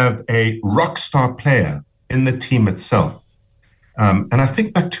you have a rock star player in the team itself, and I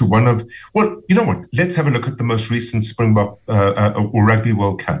think back to let's have a look at the most recent Springbok or Rugby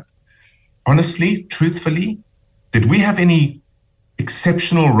World Cup. Honestly, truthfully, did we have any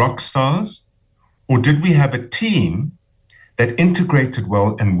exceptional rock stars, or did we have a team that integrated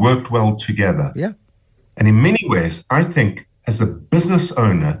well and worked well together? Yeah. And in many ways, I think as a business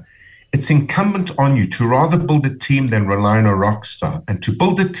owner, it's incumbent on you to rather build a team than rely on a rock star. And to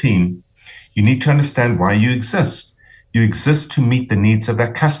build a team, you need to understand why you exist. You exist to meet the needs of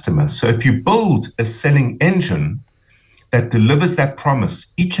that customer. So if you build a selling engine that delivers that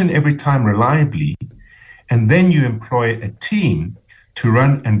promise each and every time reliably, and then you employ a team to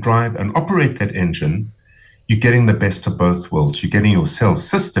run and drive and operate that engine, you're getting the best of both worlds. You're getting your sales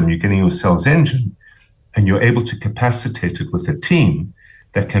system, you're getting your sales engine, and you're able to capacitate it with a team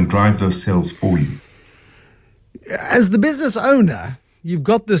that can drive those sales for you. As the business owner, you've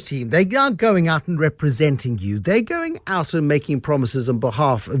got this team. They aren't going out and representing you. They're going out and making promises on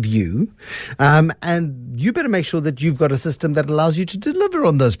behalf of you. And you better make sure that you've got a system that allows you to deliver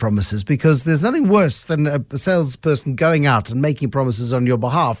on those promises, because there's nothing worse than a salesperson going out and making promises on your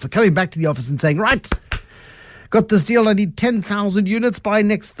behalf, coming back to the office and saying, right, got this deal, I need 10,000 units by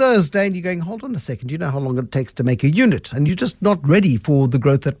next Thursday. And you're going, hold on a second, do you know how long it takes to make a unit? And you're just not ready for the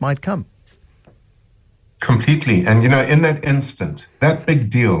growth that might come. Completely. And, in that instant, that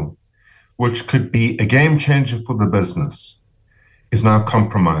big deal, which could be a game changer for the business, is now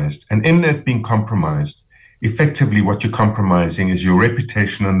compromised. And in it being compromised, effectively what you're compromising is your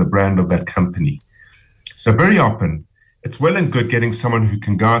reputation and the brand of that company. So very often, it's well and good getting someone who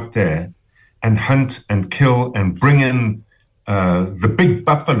can go out there and hunt and kill and bring in the big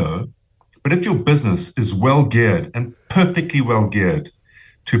buffalo. But if your business is well geared and perfectly well geared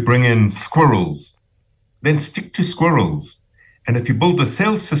to bring in squirrels, then stick to squirrels. And if you build a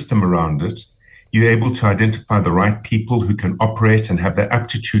sales system around it, you're able to identify the right people who can operate and have the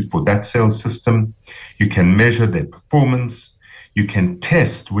aptitude for that sales system. You can measure their performance. You can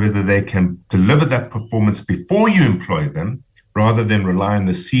test whether they can deliver that performance before you employ them, rather than rely on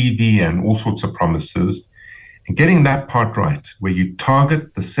the CV and all sorts of promises. And getting that part right, where you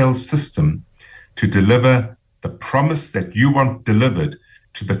target the sales system to deliver the promise that you want delivered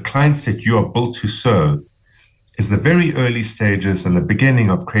to the clients that you are built to serve, is the very early stages and the beginning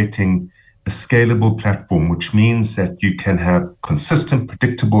of creating a scalable platform, which means that you can have consistent,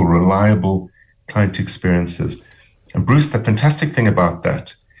 predictable, reliable client experiences. And Bruce, the fantastic thing about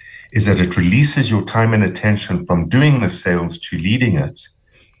that is that it releases your time and attention from doing the sales to leading it.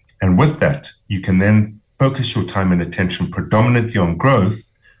 And with that, you can then focus your time and attention predominantly on growth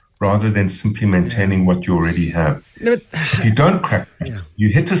rather than simply maintaining what you already have. If you don't crack it, you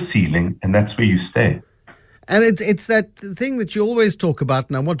hit a ceiling, and that's where you stay. And it's that thing that you always talk about,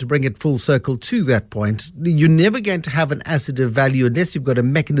 and I want to bring it full circle to that point. You're never going to have an asset of value unless you've got a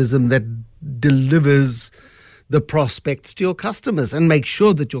mechanism that delivers the prospects to your customers and make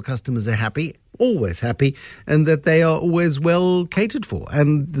sure that your customers are happy, always happy, and that they are always well catered for.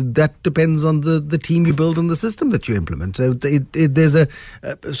 And that depends on the team you build and the system that you implement. So there's a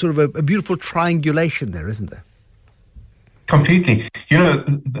sort of a beautiful triangulation there, isn't there? Completely. You know,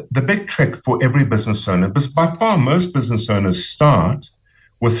 the big trick for every business owner, but by far most business owners start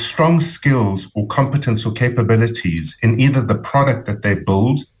with strong skills or competence or capabilities in either the product that they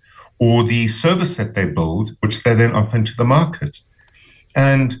build or the service that they build, which they then offer into the market.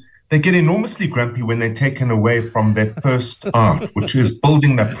 And they get enormously grumpy when they're taken away from their first art, which is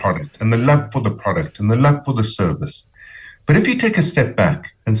building that product and the love for the product and the love for the service. But if you take a step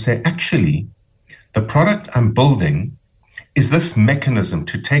back and say, actually, the product I'm building is this mechanism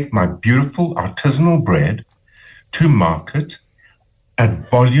to take my beautiful artisanal bread to market at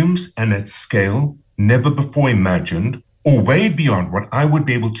volumes and at scale never before imagined, or way beyond what I would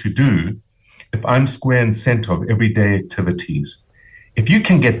be able to do if I'm square and center of everyday activities. If you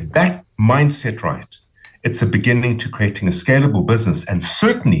can get that mindset right, it's a beginning to creating a scalable business and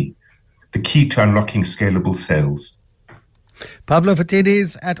certainly the key to unlocking scalable sales. Pavlo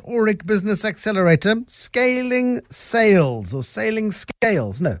Fatidis at Auric Business Accelerator, scaling sales or sailing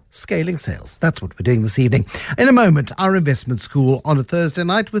scales. No, scaling sales. That's what we're doing this evening. In a moment, our investment school on a Thursday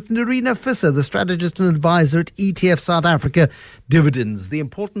night with Nerina Visser, the strategist and advisor at ETF South Africa. Dividends, the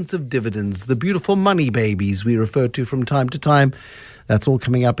importance of dividends, the beautiful money babies we refer to from time to time. That's all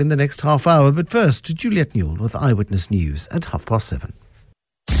coming up in the next half hour. But first, Juliet Newell with Eyewitness News at 7:30.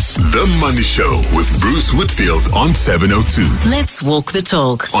 The Money Show with Bruce Whitfield on 702. Let's walk the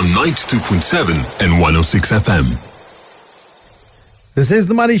talk. On 92.7 and 106 FM. This is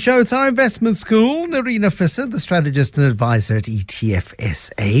The Money Show. It's our investment school. Nerina Visser, the strategist and advisor at ETF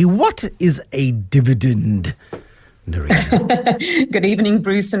SA. What is a dividend? Good evening,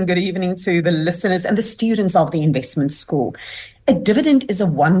 Bruce, and good evening to the listeners and the students of the investment school. A dividend is a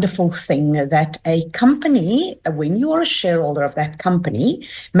wonderful thing that a company, when you are a shareholder of that company,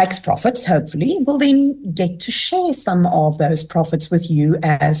 makes profits, hopefully, will then get to share some of those profits with you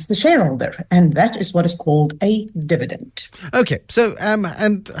as the shareholder. And that is what is called a dividend. Okay, so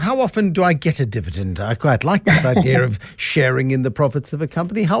and how often do I get a dividend? I quite like this idea of sharing in the profits of a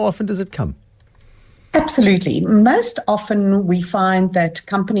company. How often does it come? Absolutely. Most often we find that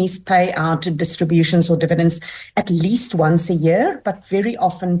companies pay out distributions or dividends at least once a year, but very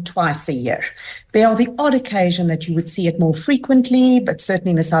often twice a year. There are the odd occasion that you would see it more frequently, but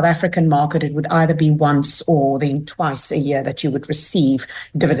certainly in the South African market, it would either be once or then twice a year that you would receive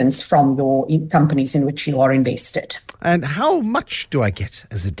dividends from your companies in which you are invested. And how much do I get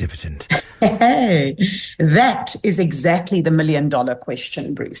as a dividend? Hey, that is exactly the $1 million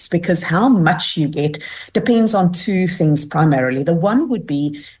question, Bruce, because how much you get depends on two things primarily. The one would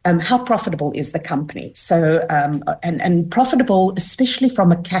be how profitable is the company? So, and profitable, especially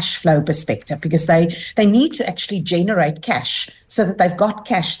from a cash flow perspective, because they need to actually generate cash so that they've got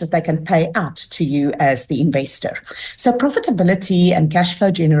cash that they can pay out to you as the investor. So profitability and cash flow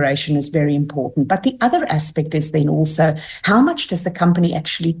generation is very important. But the other aspect is then also how much does the company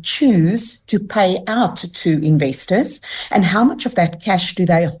actually choose to pay out to investors, and how much of that cash do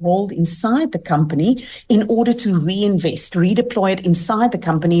they hold inside the company in order to reinvest, redeploy it inside the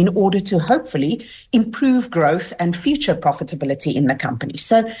company in order to hopefully improve growth and future profitability in the company.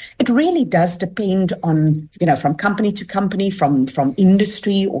 So it really does depend on, from company to company, from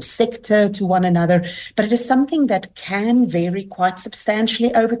industry or sector to one another, but it is something that can vary quite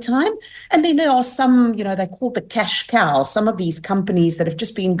substantially over time. And then there are some, they call the cash cows, some of these companies that have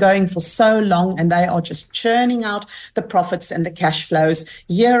just been going for so long and they are just churning out the profits and the cash flows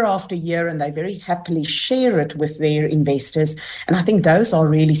year after year, and they very happily share it with their investors. And I think those are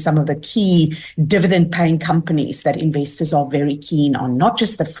really some of the key dividend paying companies that investors are very keen on, not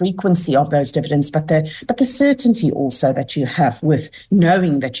just the frequency of those dividends, but the certainty also that you have have with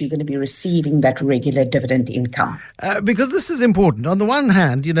knowing that you're going to be receiving that regular dividend income. Because this is important. On the one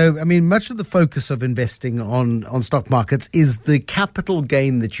hand, much of the focus of investing on stock markets is the capital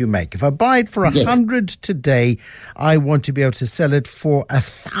gain that you make. If I buy it for 100 today, I want to be able to sell it for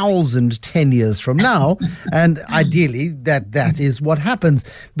 1,000 10 years from now. And ideally, that is what happens.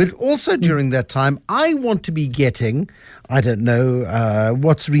 But also during that time, I want to be getting, I don't know,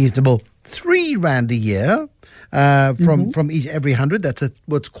 what's reasonable, 3 Rand a year from every 100. That's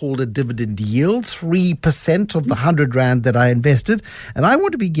what's called a dividend yield, 3% of the 100 Rand that I invested. And I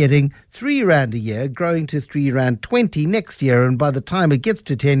want to be getting 3 Rand a year, growing to 3 Rand 20 next year. And by the time it gets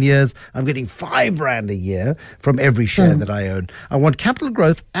to 10 years, I'm getting 5 Rand a year from every share that I own. I want capital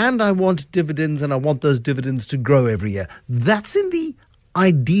growth and I want dividends, and I want those dividends to grow every year. That's in the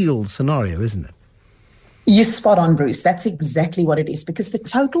ideal scenario, isn't it? You're spot on, Bruce. That's exactly what it is, because the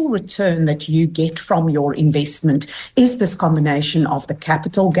total return that you get from your investment is this combination of the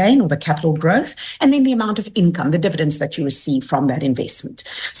capital gain or the capital growth and then the amount of income, the dividends that you receive from that investment.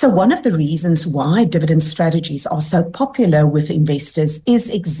 So one of the reasons why dividend strategies are so popular with investors is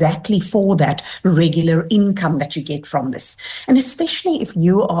exactly for that regular income that you get from this. And especially if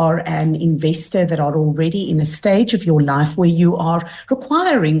you are an investor that are already in a stage of your life where you are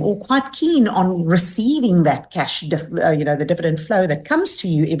requiring or quite keen on receiving that cash, the dividend flow that comes to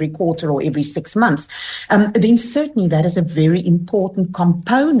you every quarter or every 6 months, then certainly that is a very important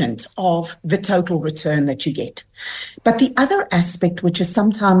component of the total return that you get. But the other aspect, which is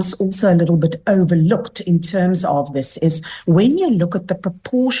sometimes also a little bit overlooked in terms of this, is when you look at the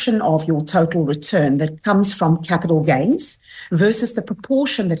proportion of your total return that comes from capital gains versus the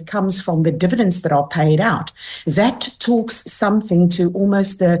proportion that comes from the dividends that are paid out, that talks something to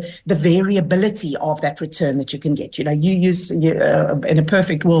almost the variability of that return that you can get. You use in a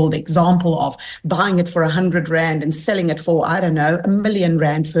perfect world example of buying it for 100 Rand and selling it for, I don't know, 1 million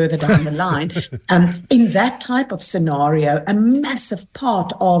Rand further down the line. In that type of scenario, a massive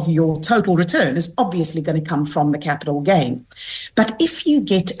part of your total return is obviously going to come from the capital gain. But if you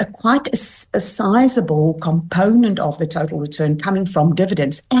get quite a sizable component of the total return coming from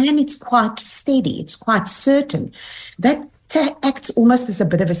dividends, and it's quite steady, it's quite certain, that acts almost as a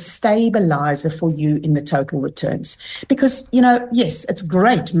bit of a stabilizer for you in the total returns. Because, yes, it's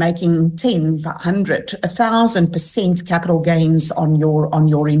great making 10, 100, 1,000% capital gains on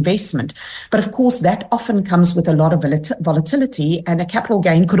your investment. But of course, that often comes with a lot of volatility, and a capital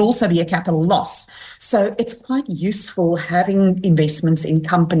gain could also be a capital loss. So it's quite useful having investments in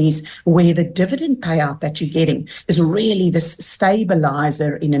companies where the dividend payout that you're getting is really this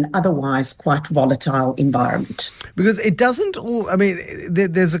stabilizer in an otherwise quite volatile environment. Because it doesn't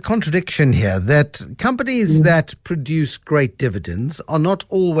there's a contradiction here that companies that produce great dividends are not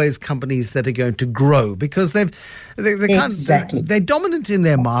always companies that are going to grow, because they're dominant in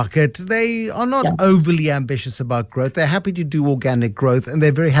their market. They are not overly ambitious about growth. They're happy to do organic growth, and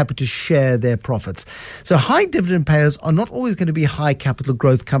they're very happy to share their profits. So high dividend payers are not always going to be high capital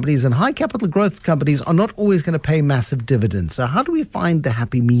growth companies, and high capital growth companies are not always going to pay massive dividends. So how do we find the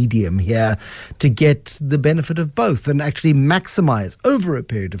happy medium here to get the benefit of both and actually maximize over a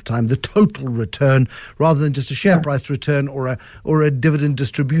period of time the total return rather than just a share price return or a dividend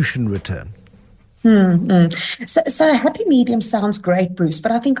distribution return? So a happy medium sounds great, Bruce,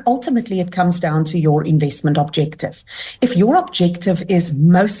 but I think ultimately it comes down to your investment objective. If your objective is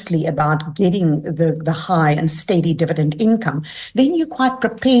mostly about getting the high and steady dividend income, then you're quite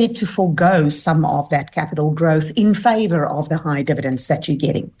prepared to forego some of that capital growth in favor of the high dividends that you're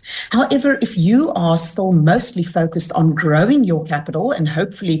getting. However, if you are still mostly focused on growing your capital and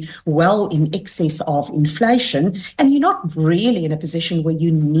hopefully well in excess of inflation, and you're not really in a position where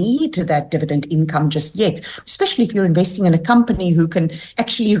you need that dividend income just yet, especially if you're investing in a company who can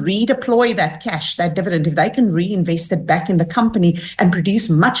actually redeploy that cash, that dividend, if they can reinvest it back in the company and produce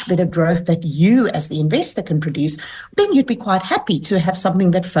much better growth that you as the investor can produce, then you'd be quite happy to have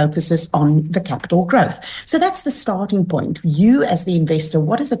something that focuses on the capital growth. So that's the starting point. You as the investor,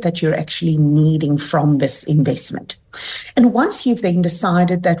 what is it that you're actually needing from this investment? And once you've then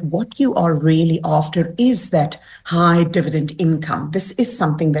decided that what you are really after is that high dividend income, this is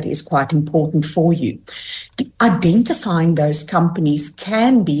something that is quite important for you. Identifying those companies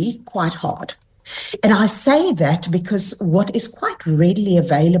can be quite hard. And I say that because what is quite readily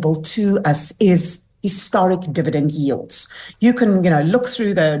available to us is historic dividend yields. You can, look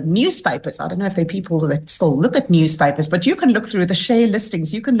through the newspapers. I don't know if there are people that still look at newspapers, but you can look through the share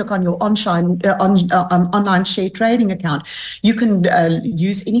listings. You can look on your online share trading account. You can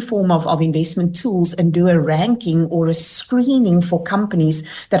use any form of investment tools and do a ranking or a screening for companies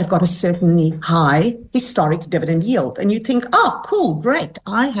that have got a certainly high historic dividend yield. And you think, oh, cool, great.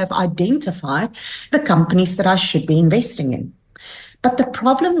 I have identified the companies that I should be investing in. But the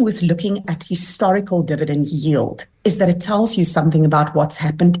problem with looking at historical dividend yield is that it tells you something about what's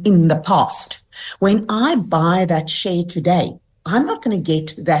happened in the past. When I buy that share today, I'm not going to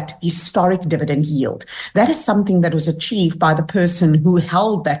get that historic dividend yield. That is something that was achieved by the person who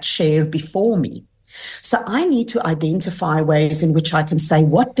held that share before me. So I need to identify ways in which I can say,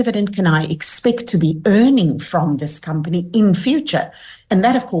 what dividend can I expect to be earning from this company in future? And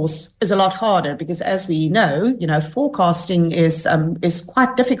that, of course, is a lot harder because, as we know, forecasting is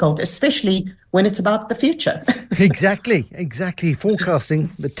quite difficult, especially when it's about the future. Exactly. Forecasting,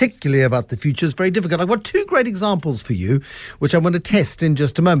 particularly about the future, is very difficult. I've got two great examples for you, which I'm going to test in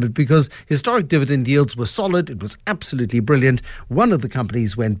just a moment, because historic dividend yields were solid. It was absolutely brilliant. One of the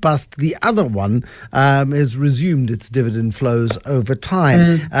companies went bust. The other one has resumed its dividend flows over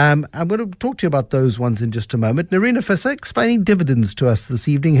time. I'm going to talk to you about those ones in just a moment. Nerina Visser explaining dividends to us this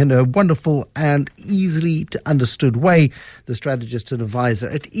evening in a wonderful and easily understood way. The strategist and advisor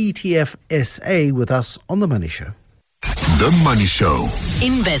at ETF SA with us on The Money Show. The Money Show.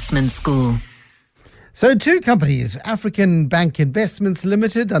 Investment School. So two companies, African Bank Investments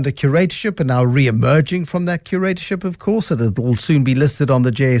Limited under curatorship, are now re-emerging from that curatorship, of course. It will soon be listed on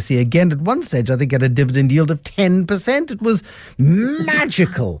the JSE again. At one stage, I think, at a dividend yield of 10%. It was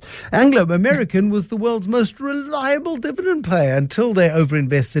magical. Anglo American was the world's most reliable dividend player until they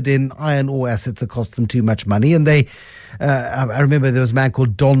overinvested in iron ore assets that cost them too much money. And they... I remember there was a man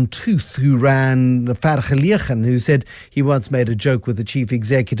called Don Tooth who ran Vergelegen, who said he once made a joke with the chief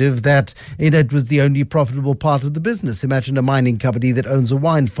executive that it was the only profitable part of the business. Imagine a mining company that owns a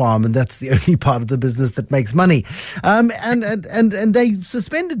wine farm, and that's the only part of the business that makes money. And they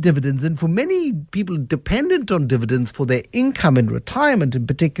suspended dividends, and for many people dependent on dividends for their income in retirement in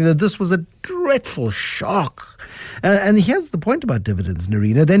particular, this was a dreadful shock. And here's the point about dividends,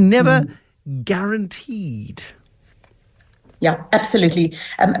 Nerina. They're never guaranteed. Yeah, absolutely.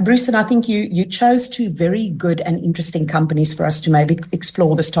 Bruce, and I think you chose two very good and interesting companies for us to maybe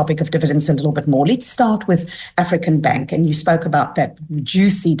explore this topic of dividends a little bit more. Let's start with African Bank, and you spoke about that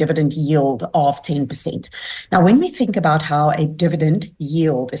juicy dividend yield of 10%. Now, when we think about how a dividend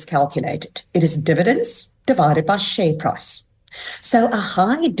yield is calculated, it is dividends divided by share price. So a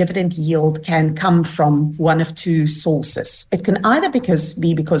high dividend yield can come from one of two sources. It can either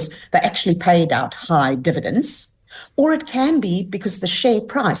be because they actually paid out high dividends, or it can be because the share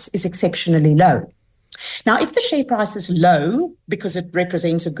price is exceptionally low. Now, if the share price is low because it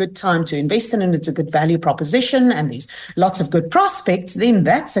represents a good time to invest in and it's a good value proposition and there's lots of good prospects, then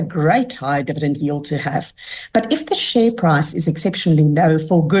that's a great high dividend yield to have. But if the share price is exceptionally low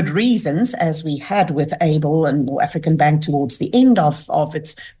for good reasons, as we had with Able and African Bank towards the end of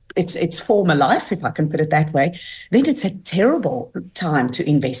its former life, if I can put it that way, then it's a terrible time to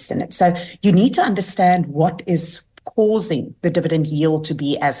invest in it. So you need to understand what is causing the dividend yield to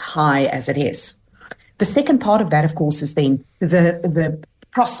be as high as it is. The second part of that, of course, is then the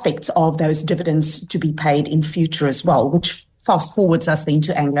prospects of those dividends to be paid in future as well, which fast forwards us then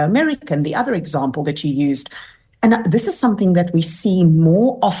to Anglo American, the other example that you used. And this is something that we see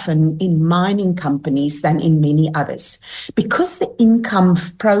more often in mining companies than in many others. Because the income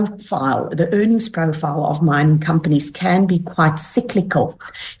profile, the earnings profile of mining companies can be quite cyclical,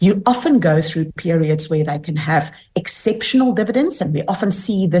 you often go through periods where they can have exceptional dividends, and we often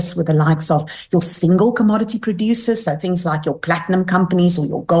see this with the likes of your single commodity producers, so things like your platinum companies or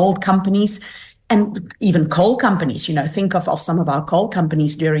your gold companies. And even coal companies, think of some of our coal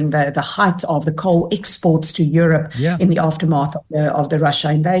companies during the height of the coal exports to Europe in the aftermath of the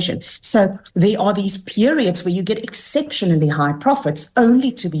Russia invasion. So there are these periods where you get exceptionally high profits,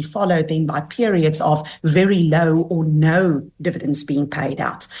 only to be followed then by periods of very low or no dividends being paid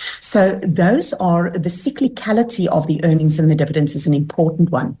out. So those are the cyclicality of the earnings and the dividends is an important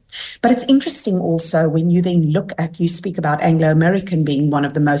one. But it's interesting also when you then you speak about Anglo American being one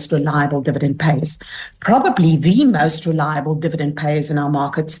of the most reliable dividend payers. Probably the most reliable dividend payers in our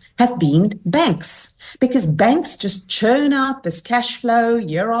markets have been banks, because banks just churn out this cash flow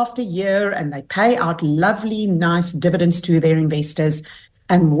year after year and they pay out lovely, nice dividends to their investors.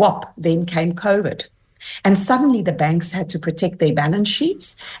 And whop, then came COVID. And suddenly the banks had to protect their balance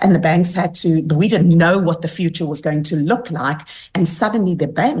sheets, and the banks we didn't know what the future was going to look like. And suddenly the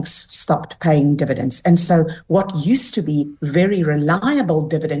banks stopped paying dividends. And so what used to be very reliable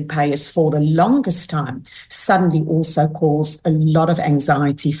dividend payers for the longest time suddenly also caused a lot of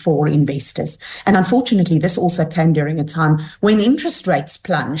anxiety for investors. And unfortunately, this also came during a time when interest rates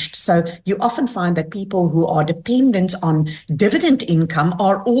plunged. So you often find that people who are dependent on dividend income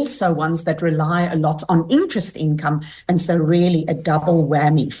are also ones that rely a lot on interest income. And so really a double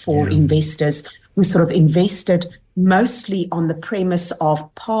whammy for investors who sort of invested mostly on the premise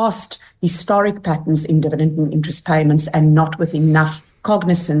of past historic patterns in dividend and interest payments and not with enough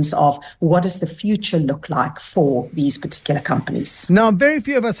cognizance of what does the future look like for these particular companies. Now, very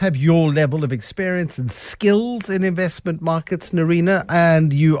few of us have your level of experience and skills in investment markets, Nerina,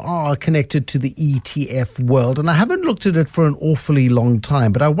 and you are connected to the ETF world. And I haven't looked at it for an awfully long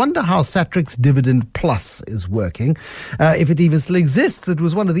time, but I wonder how Satrix Dividend Plus is working, if it even still exists. It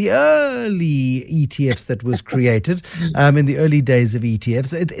was one of the early ETFs that was created in the early days of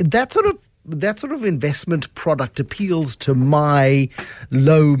ETFs. That sort of investment product appeals to my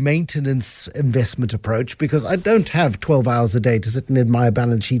low maintenance investment approach, because I don't have 12 hours a day to sit and admire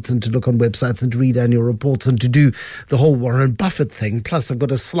balance sheets and to look on websites and to read annual reports and to do the whole Warren Buffett thing. Plus, I've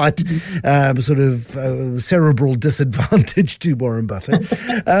got a slight cerebral disadvantage to Warren Buffett.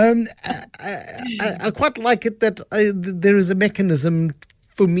 I quite like it that there is a mechanism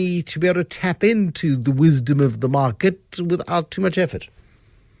for me to be able to tap into the wisdom of the market without too much effort.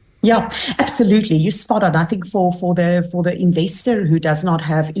 Yeah, absolutely. You spot on. I think for the investor who does not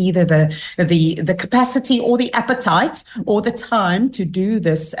have either the capacity or the appetite or the time to do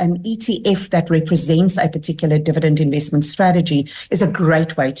this, an ETF that represents a particular dividend investment strategy is a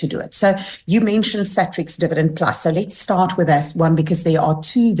great way to do it. So you mentioned Satrix Dividend Plus. So let's start with that one, because there are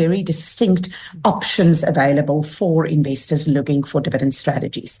two very distinct options available for investors looking for dividend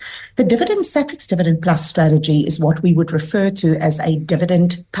strategies. The Satrix Dividend Plus strategy is what we would refer to as a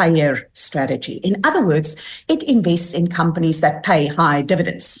dividend payer strategy. In other words, it invests in companies that pay high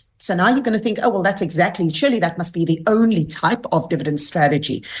dividends. So now you're going to think, oh, well, surely that must be the only type of dividend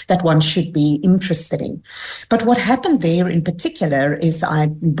strategy that one should be interested in. But what happened there in particular is, I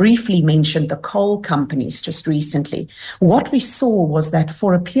briefly mentioned the coal companies just recently. What we saw was that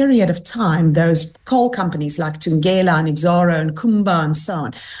for a period of time, those coal companies like Thungela and Exxaro and Kumba and so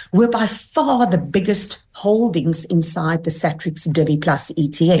on were by far the biggest holdings inside the Satrix Divi Plus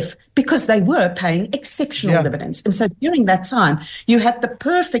ETF, because they were paying exceptional dividends. And so during that time, you had the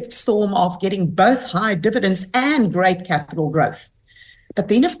perfect storm of getting both high dividends and great capital growth. But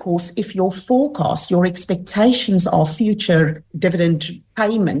then, of course, if your forecast, your expectations of future dividend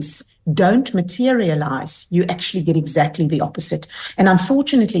payments don't materialize, you actually get exactly the opposite. And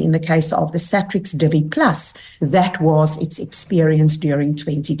unfortunately, in the case of the Satrix Divi Plus, that was its experience during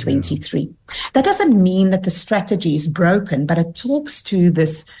 2023. That doesn't mean that the strategy is broken, but it talks to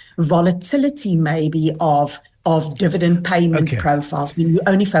this volatility maybe of dividend payment profiles when you're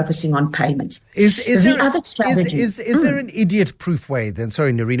only focusing on payment. Is there an idiot-proof way then?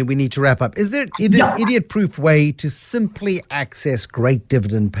 Sorry, Nerina, we need to wrap up. Is there an idiot-proof way to simply access great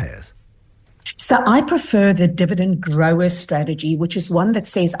dividend payers? So I prefer the dividend grower strategy, which is one that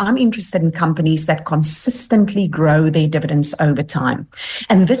says I'm interested in companies that consistently grow their dividends over time.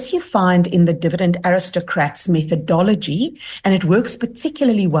 And this you find in the Dividend Aristocrats methodology, and it works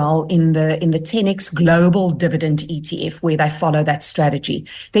particularly well in the 10x Global Dividend ETF, where they follow that strategy.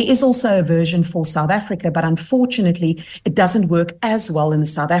 There is also a version for South Africa, but unfortunately it doesn't work as well in the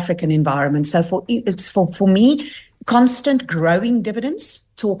South African environment. So for me, constant growing dividends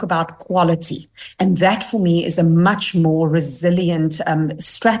talk about quality. And that for me is a much more resilient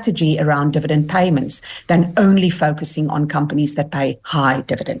strategy around dividend payments than only focusing on companies that pay high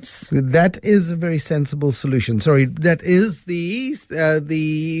dividends. That is a very sensible solution. Sorry, that is the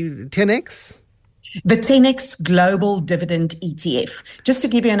 10X? The 10X Global Dividend ETF. Just to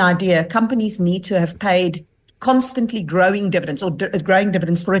give you an idea, companies need to have paid constantly growing dividends or growing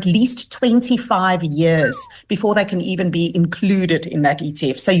dividends for at least 25 years before they can even be included in that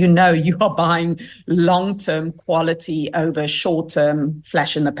ETF. So you know you are buying long-term quality over short-term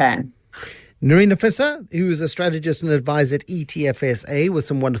flash in the pan. Nerina Visser, who is a strategist and advisor at ETFSA, with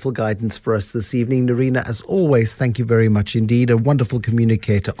some wonderful guidance for us this evening. Nerina, as always, thank you very much indeed. A wonderful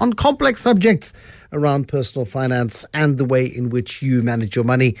communicator on complex subjects around personal finance and the way in which you manage your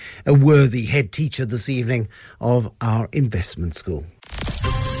money. A worthy head teacher this evening of our investment school.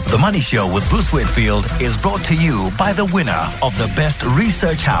 The Money Show with Bruce Whitfield is brought to you by the winner of the Best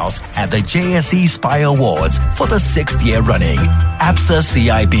Research House at the JSE Spire Awards for the 6th year running, ABSA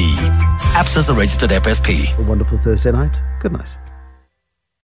CIB. ABSA is a registered FSP. A wonderful Thursday night. Good night.